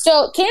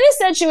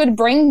said she would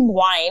bring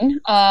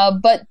wine,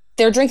 but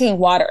they're drinking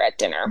water at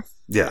dinner.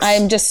 Yes.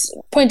 I'm just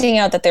pointing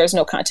out that there's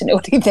no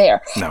continuity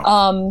there.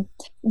 No.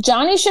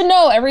 Johnny should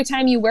know every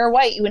time you wear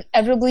white, you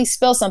inevitably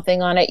spill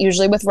something on it,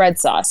 usually with red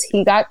sauce.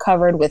 He got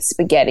covered with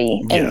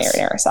spaghetti and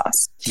marinara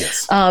sauce.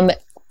 Yes.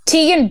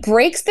 Tegan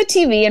breaks the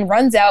TV and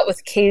runs out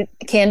with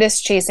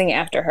Candice chasing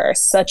after her.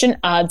 Such an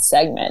odd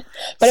segment.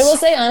 But I will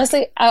say,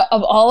 honestly,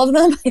 of all of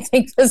them, I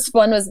think this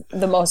one was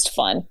the most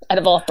fun out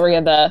of all three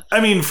of the...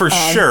 I mean, for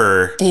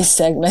sure. These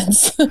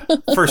segments.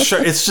 For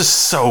sure. It's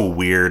just so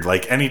weird.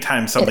 Like,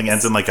 anytime something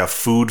ends in, like, a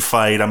food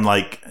fight, I'm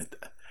like,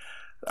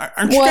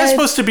 aren't you guys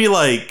supposed to be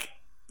like...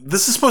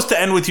 This is supposed to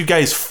end with you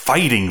guys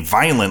fighting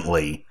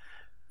violently.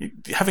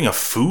 Having a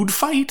food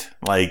fight?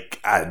 Like,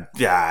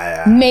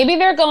 yeah. Maybe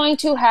they're going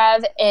to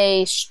have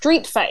a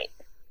street fight.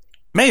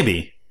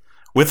 Maybe.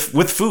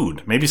 With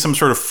food. Maybe some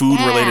sort of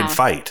food-related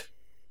fight.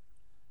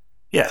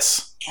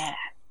 Yes. Yeah.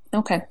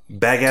 Okay.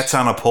 Baguettes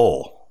on a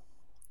pole.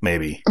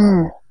 Maybe.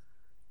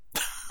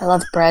 I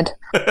love bread.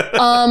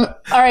 All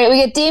right, we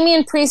get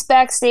Damian Priest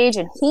backstage,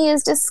 and he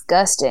is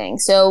disgusting.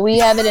 So we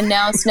have it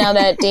announced now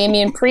that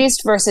Damian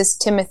Priest versus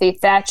Timothy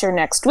Thatcher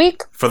next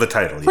week. For the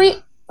title,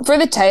 For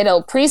the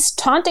title, Priest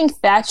taunting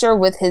Thatcher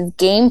with his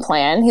game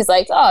plan. He's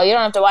like, oh, you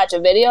don't have to watch a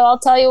video. I'll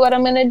tell you what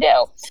I'm going to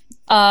do.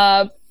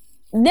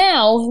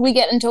 Now we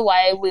get into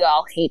why we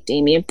all hate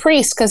Damian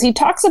Priest, because he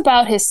talks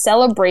about his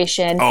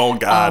celebration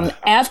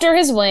after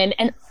his win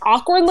and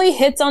awkwardly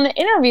hits on the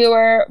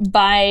interviewer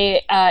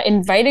by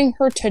inviting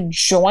her to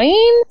join.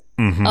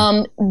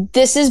 Mm-hmm.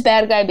 This is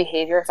bad guy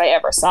behavior if I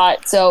ever saw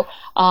it. So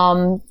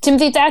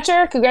Timothy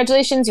Thatcher,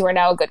 congratulations, you are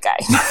now a good guy.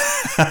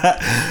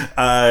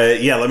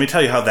 Yeah, let me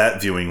tell you how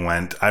that viewing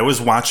went. I was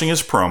watching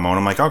his promo and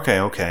I'm like,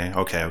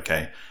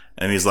 okay.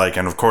 And he's like,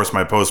 and of course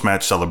my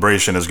post-match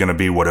celebration is going to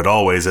be what it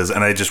always is.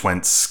 And I just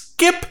went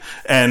skip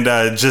and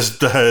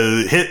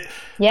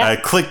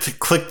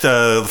clicked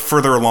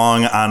further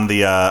along on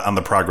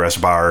the progress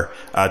bar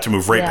to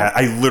move right past.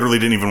 I literally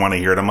didn't even want to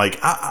hear it. I'm like,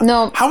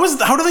 no.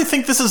 How do they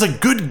think this is a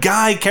good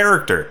guy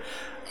character?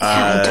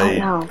 I don't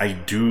know. I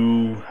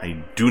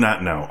do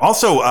not know.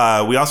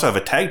 Also, we also have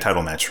a tag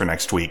title match for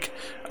next week.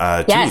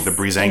 Yes. Too, the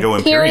Breezango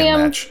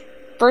Imperium match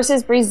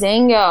versus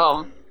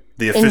Breezango.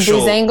 The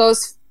official in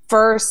Breezango's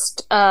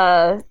first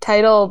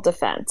title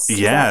defense.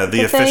 Yeah,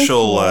 the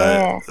official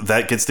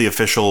that gets the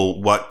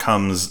official what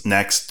comes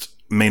next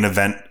main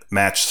event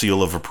match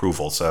seal of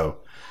approval. So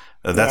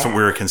that's what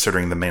we were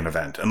considering the main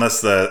event, unless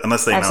they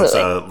announce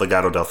a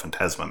Legado del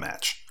Fantasma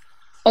match.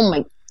 Oh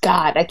my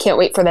God, I can't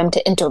wait for them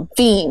to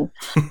intervene.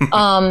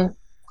 All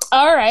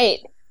right.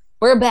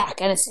 We're back,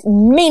 and it's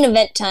main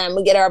event time.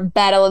 We get our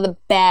Battle of the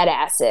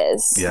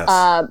Badasses.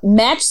 Yes.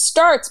 Match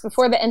starts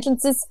before the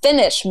entrances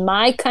finish.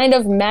 My kind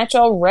of match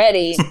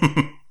already.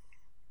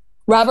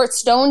 Robert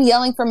Stone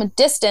yelling from a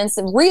distance,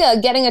 and Rhea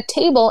getting a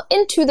table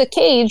into the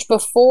cage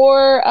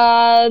before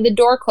the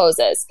door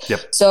closes.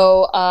 Yep.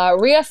 So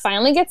Rhea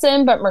finally gets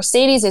in, but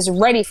Mercedes is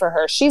ready for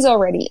her. She's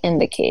already in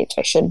the cage,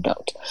 I should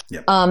note.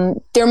 Yep.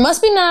 There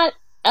must be not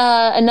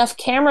enough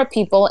camera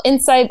people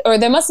inside, or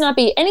there must not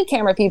be any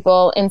camera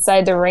people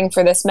inside the ring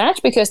for this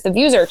match because the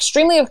views are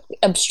extremely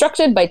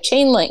obstructed by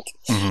chain link.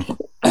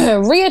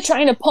 Mm-hmm. Rhea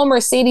trying to pull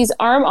Mercedes'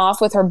 arm off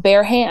with her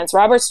bare hands.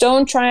 Robert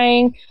Stone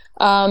trying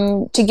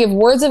to give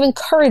words of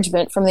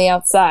encouragement from the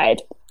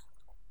outside.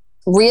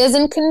 Rhea's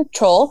in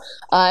control,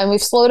 and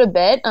we've slowed a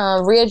bit.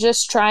 Rhea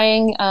just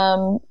trying,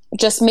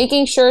 just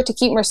making sure to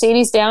keep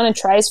Mercedes down and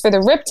tries for the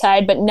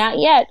riptide, but not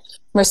yet.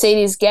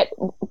 Mercedes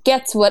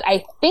gets what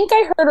I think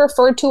I heard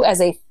referred to as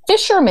a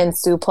fisherman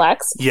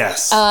suplex.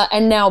 Yes.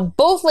 And now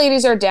both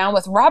ladies are down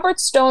with Robert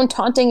Stone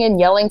taunting and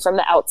yelling from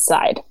the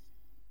outside.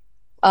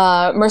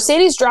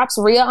 Mercedes drops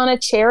Rhea on a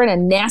chair in a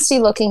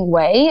nasty-looking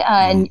way,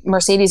 and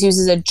Mercedes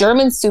uses a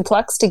German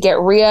suplex to get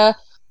Rhea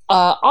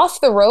off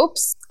the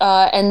ropes,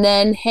 and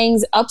then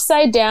hangs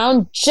upside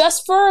down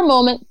just for a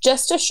moment,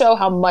 just to show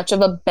how much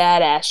of a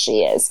badass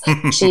she is.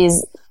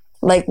 She's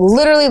like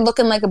literally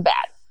looking like a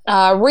bat.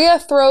 Rhea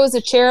throws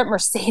a chair at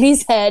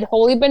Mercedes' head.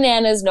 Holy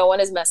bananas, no one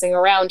is messing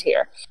around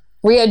here.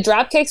 Rhea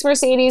dropkicks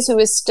Mercedes, who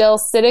is still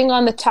sitting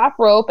on the top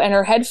rope, and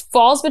her head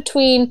falls in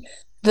between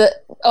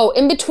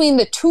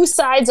the two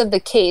sides of the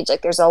cage.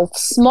 Like there's a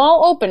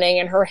small opening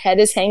and her head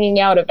is hanging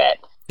out of it.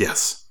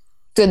 Yes.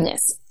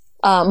 Goodness.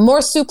 More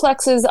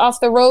suplexes off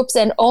the ropes,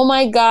 and oh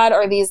my God,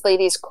 are these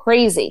ladies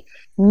crazy.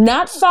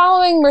 Not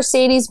following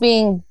Mercedes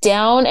being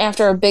down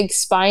after a big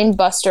spine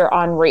buster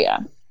on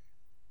Rhea.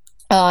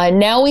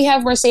 Now we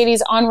have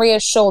Mercedes on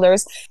Rhea's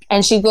shoulders,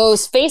 and she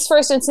goes face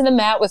first into the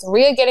mat, with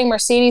Rhea getting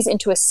Mercedes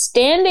into a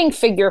standing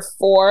figure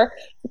four,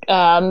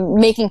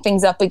 making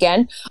things up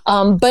again.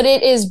 But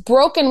it is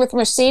broken with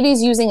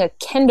Mercedes using a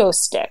kendo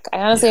stick. I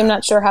honestly am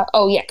not sure how.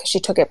 Oh, yeah, because she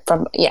took it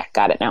from. Yeah,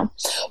 got it now.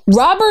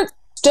 Robert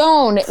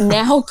Stone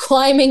now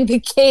climbing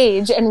the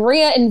cage, and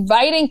Rhea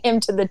inviting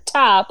him to the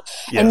top,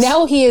 and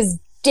now he is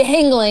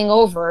dangling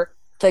over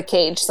the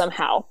cage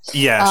somehow.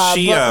 Yeah,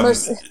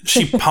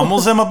 she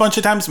pummels him a bunch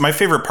of times. My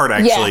favorite part,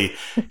 actually,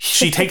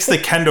 she takes the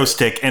kendo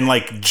stick and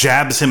like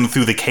jabs him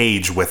through the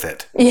cage with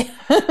it. Yeah.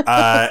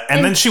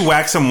 And then she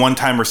whacks him one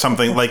time or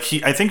something. Like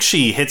I think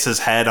she hits his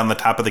head on the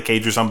top of the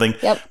cage or something.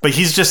 Yep. But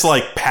he's just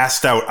like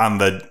passed out on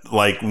the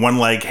like one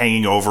leg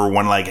hanging over,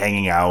 one leg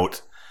hanging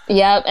out.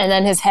 Yep, and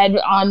then his head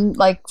on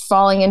like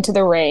falling into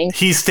the ring.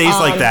 He stays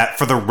like that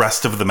for the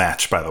rest of the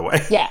match, by the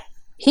way. Yeah,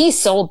 he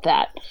sold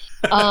that.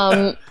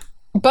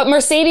 But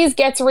Mercedes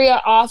gets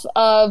Rhea off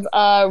of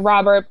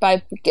Robert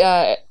by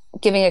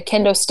giving a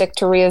kendo stick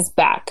to Rhea's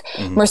back.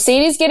 Mm-hmm.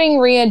 Mercedes getting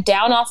Rhea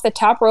down off the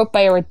top rope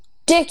by a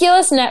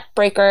ridiculous net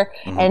breaker.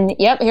 Mm-hmm. And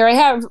yep, here I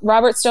have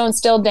Robert Stone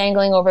still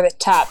dangling over the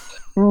top.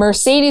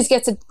 Mercedes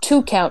gets a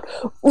 2 count.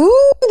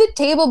 Ooh, the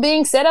table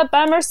being set up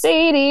by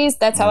Mercedes.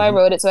 That's how I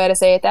wrote it, so I had to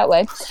say it that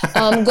way.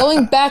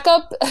 Going back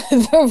up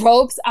the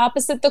ropes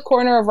opposite the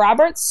corner of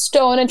Robert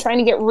Stone and trying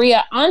to get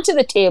Rhea onto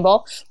the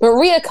table, but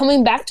Rhea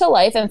coming back to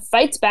life and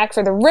fights back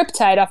for the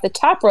riptide off the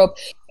top rope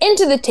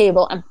into the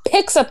table and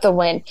picks up the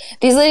win.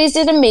 These ladies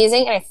did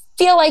amazing, and I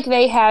feel like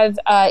they have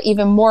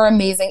even more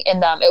amazing in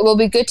them. It will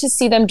be good to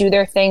see them do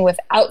their thing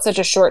without such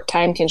a short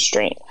time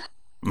constraint.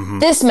 Mm-hmm.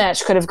 This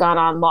match could have gone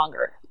on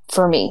longer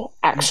for me,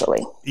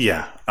 actually.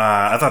 Yeah.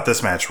 I thought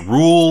this match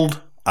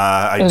ruled.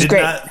 I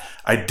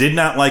did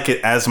not like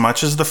it as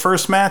much as the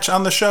first match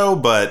on the show,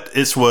 but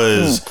this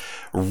was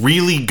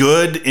really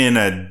good in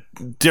a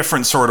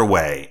different sort of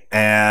way.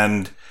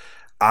 And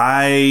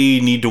I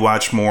need to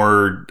watch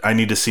more. I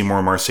need to see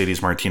more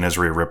Mercedes Martinez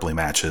Rhea Ripley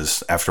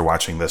matches after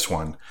watching this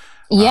one.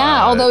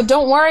 Yeah, although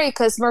don't worry,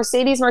 because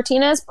Mercedes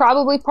Martinez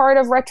probably part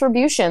of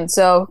Retribution,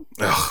 so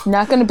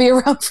not going to be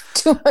around for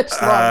too much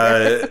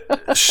longer.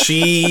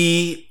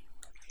 She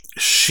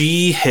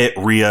hit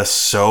Rhea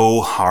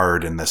so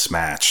hard in this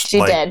match.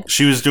 She did.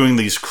 She was doing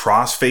these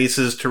cross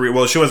faces to Rhea.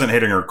 Well, she wasn't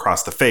hitting her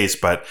across the face,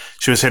 but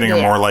she was hitting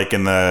her more like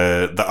in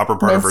the upper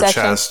part of her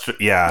chest.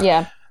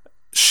 Yeah.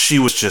 She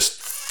was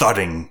just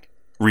thudding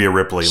Rhea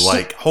Ripley.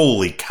 Like,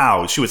 holy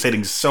cow. She was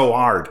hitting so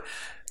hard.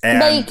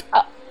 And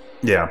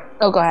yeah.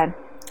 Oh, go ahead.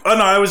 Oh,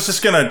 no, I was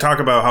just going to talk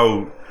about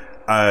how,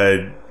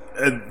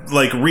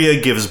 Rhea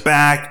gives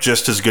back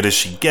just as good as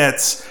she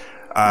gets.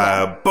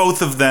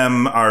 Both of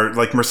them are,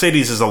 like,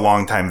 Mercedes is a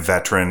longtime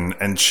veteran,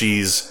 and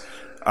she's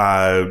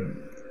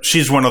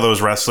one of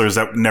those wrestlers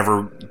that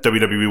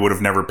WWE would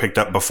have never picked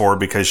up before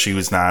because she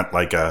was not,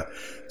 like, a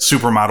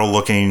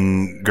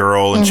supermodel-looking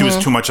girl, and she was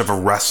too much of a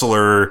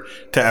wrestler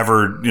to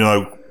ever,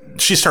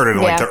 she started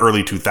in, the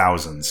early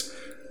 2000s.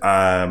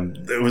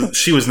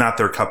 She was not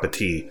their cup of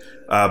tea.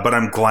 But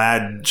I'm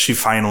glad she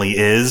finally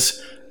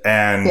is.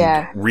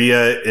 And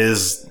Rhea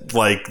is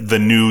like the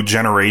new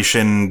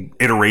generation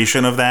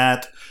iteration of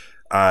that.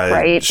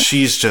 Right.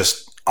 She's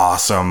just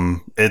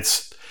awesome.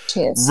 It's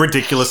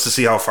ridiculous to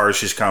see how far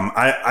she's come.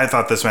 I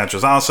thought this match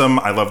was awesome.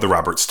 I love the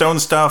Robert Stone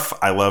stuff.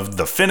 I loved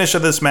the finish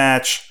of this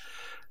match.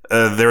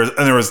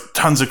 There was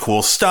tons of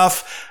cool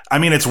stuff. I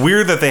mean, it's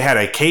weird that they had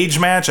a cage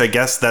match. I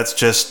guess that's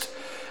just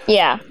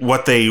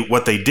what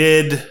they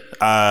did.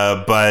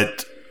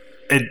 But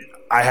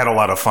I had a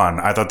lot of fun.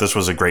 I thought this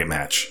was a great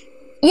match.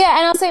 Yeah,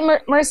 and I'll say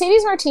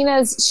Mercedes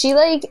Martinez,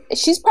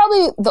 she's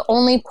probably the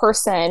only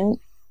person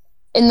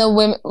in the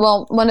women,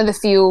 well, one of the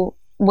few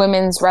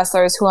women's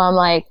wrestlers who I'm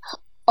like,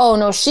 oh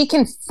no, she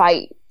can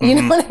fight. You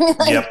know what I mean?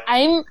 Like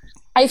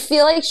I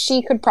feel like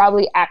she could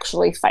probably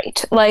actually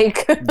fight.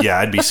 Like yeah,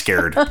 I'd be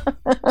scared.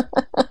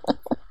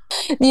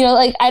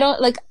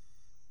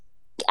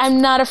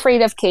 I'm not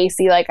afraid of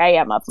Casey like I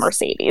am of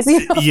Mercedes.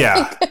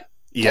 Yeah.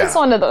 Yeah. It's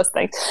one of those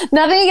things.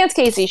 Nothing against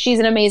Casey. She's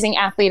an amazing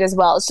athlete as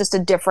well. It's just a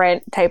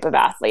different type of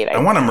athlete. I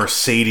want a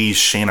Mercedes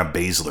Shayna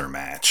Baszler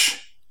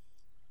match.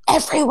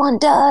 Everyone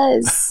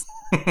does.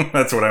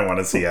 That's what I want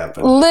to see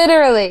happen.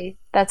 Literally.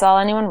 That's all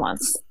anyone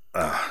wants.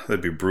 That'd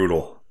be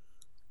brutal.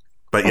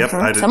 But yep,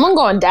 someone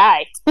go and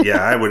die.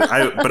 Yeah, I would.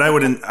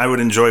 I would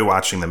enjoy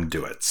watching them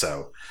do it.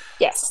 So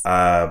yes.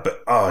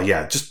 But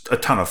just a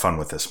ton of fun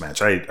with this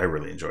match. I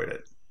really enjoyed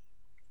it.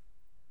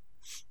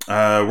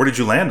 Where did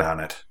you land on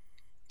it?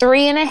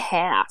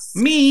 3.5.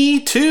 Me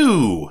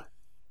too.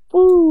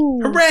 Ooh.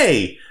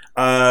 Hooray!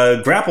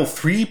 Grapple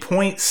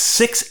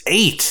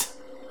 3.68.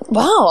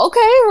 Wow.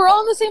 Okay, we're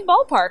all in the same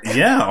ballpark.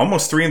 Yeah,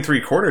 almost 3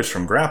 3/4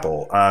 from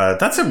Grapple.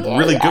 That's a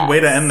really good way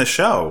to end the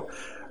show.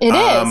 It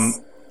is.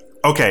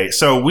 Okay,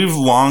 so we've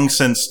long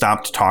since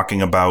stopped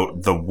talking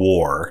about the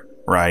war,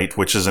 right?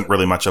 Which isn't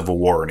really much of a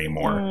war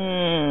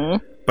anymore.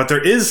 But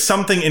there is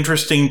something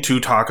interesting to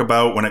talk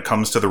about when it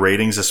comes to the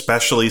ratings,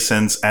 especially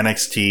since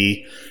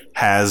NXT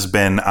has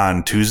been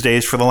on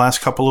Tuesdays for the last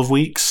couple of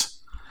weeks.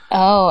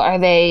 Oh,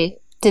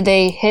 did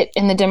they hit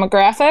in the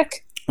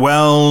demographic?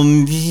 Well,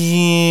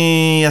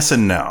 yes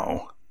and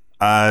no.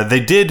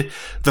 They did,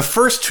 the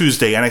first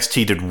Tuesday,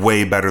 NXT did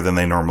way better than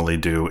they normally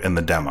do in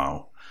the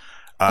demo.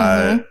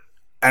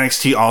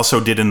 NXT also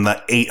did in the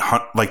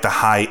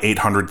high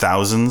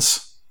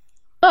 800,000s.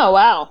 Oh,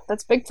 wow.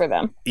 That's big for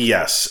them.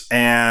 Yes.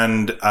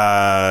 And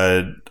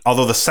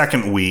although the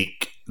second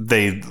week,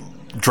 they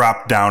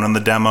dropped down in the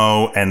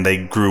demo and they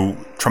grew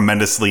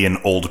tremendously in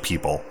old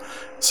people.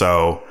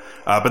 So,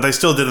 but they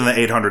still did in the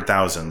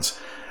 800,000s.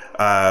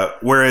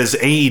 Whereas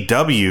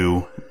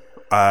AEW,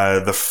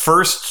 the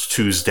first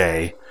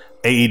Tuesday,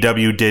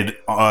 AEW did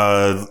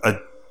a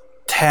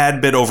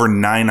tad bit over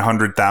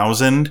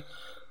 900,000.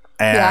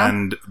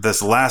 And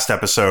this last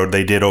episode,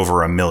 they did over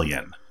 1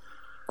 million.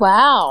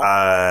 Wow.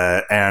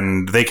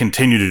 And they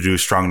continue to do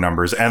strong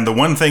numbers. And the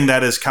one thing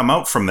that has come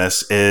out from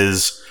this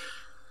is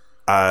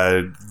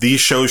these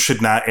shows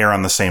should not air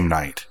on the same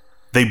night.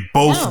 They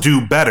both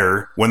do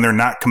better when they're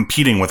not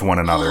competing with one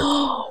another.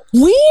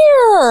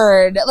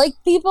 Weird. Like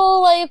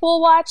people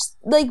will watch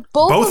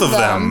both of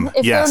them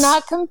if yes. they're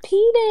not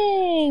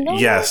competing. Oh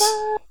yes.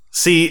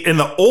 See, in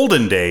the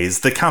olden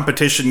days, the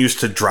competition used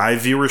to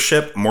drive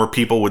viewership. More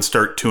people would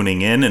start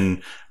tuning in,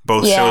 and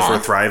both shows were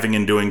thriving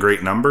and doing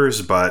great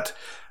numbers. But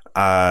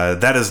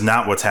that is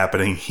not what's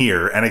happening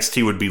here.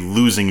 NXT would be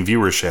losing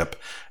viewership,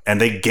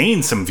 and they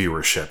gained some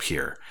viewership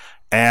here.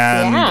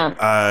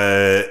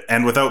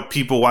 And without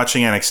people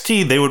watching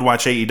NXT, they would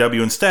watch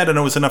AEW instead, and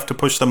it was enough to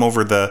push them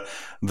over the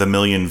 1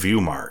 million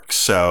view mark.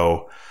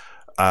 So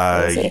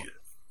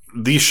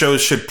These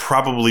shows should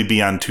probably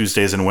be on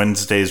Tuesdays and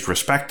Wednesdays,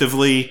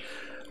 respectively.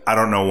 I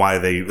don't know why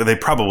they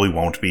probably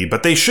won't be,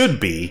 but they should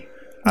be.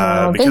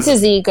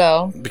 Vince's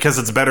ego. Because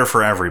it's better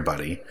for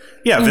everybody.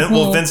 Yeah,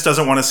 Vince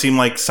doesn't want to seem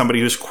like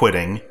somebody who's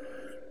quitting.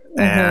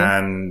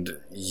 And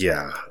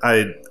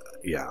I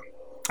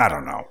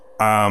don't know.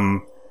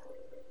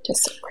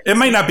 It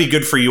might not be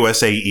good for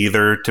USA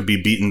either to be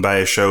beaten by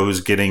a show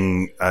who's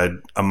getting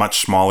a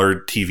much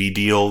smaller TV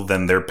deal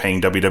than they're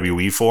paying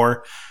WWE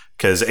for.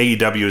 Because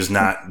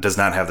AEW does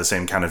not have the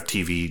same kind of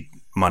TV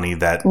money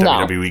that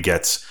WWE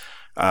gets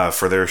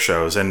for their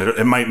shows. And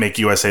it might make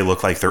USA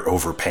look like they're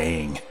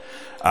overpaying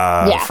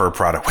for a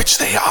product, which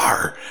they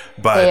are.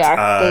 But they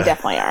are. They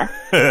definitely are.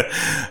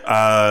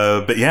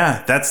 But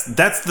yeah, that's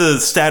the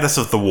status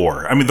of the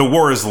war. I mean, the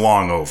war is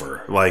long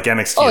over. Like,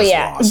 NXT is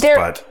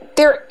lost.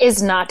 There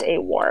is not a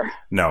war.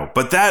 No,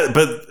 but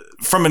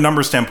from a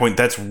number standpoint,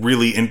 that's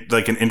really an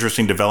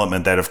interesting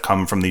development that have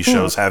come from these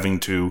shows having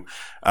to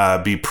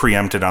be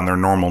preempted on their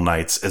normal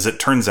nights. As it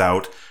turns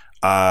out,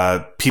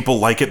 people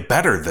like it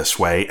better this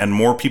way, and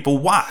more people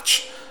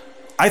watch.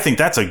 I think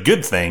that's a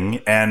good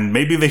thing, and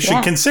maybe they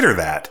should consider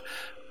that.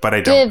 But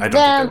I don't. Give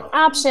them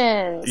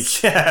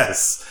options.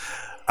 Yes.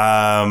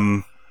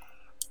 Don't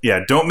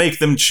make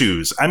them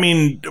choose. I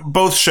mean,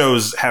 both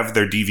shows have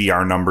their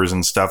DVR numbers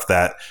and stuff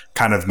that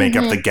kind of make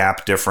up the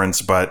gap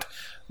difference, but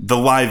the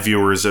live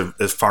viewers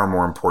is far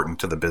more important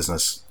to the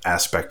business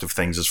aspect of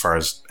things as far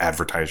as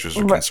advertisers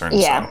are concerned.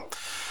 Yeah. So.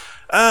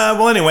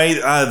 Well, anyway,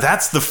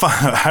 that's the fun.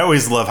 I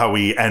always love how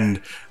we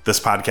end this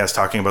podcast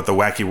talking about the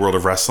wacky world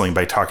of wrestling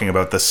by talking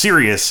about the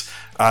serious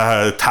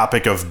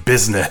topic of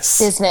business.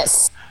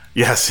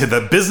 Yes,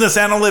 the business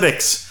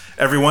analytics,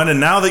 everyone. And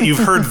now that you've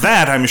heard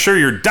that, I'm sure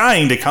you're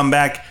dying to come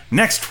back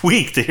next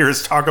week to hear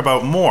us talk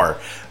about more.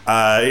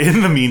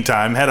 In the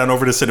meantime, head on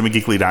over to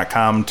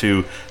cinemageekly.com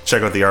to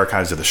check out the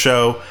archives of the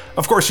show.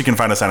 Of course, you can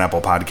find us on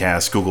Apple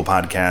Podcasts, Google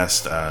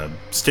Podcasts,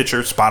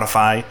 Stitcher,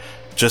 Spotify.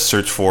 Just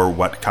search for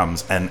What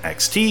Comes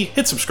NXT.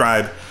 Hit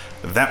subscribe.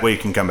 That way you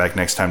can come back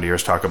next time to hear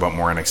us talk about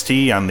more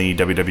NXT on the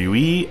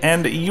WWE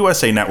and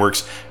USA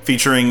networks,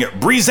 featuring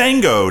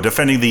Breezango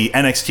defending the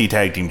NXT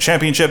Tag Team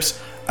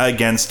Championships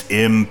against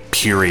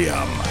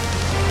Imperium.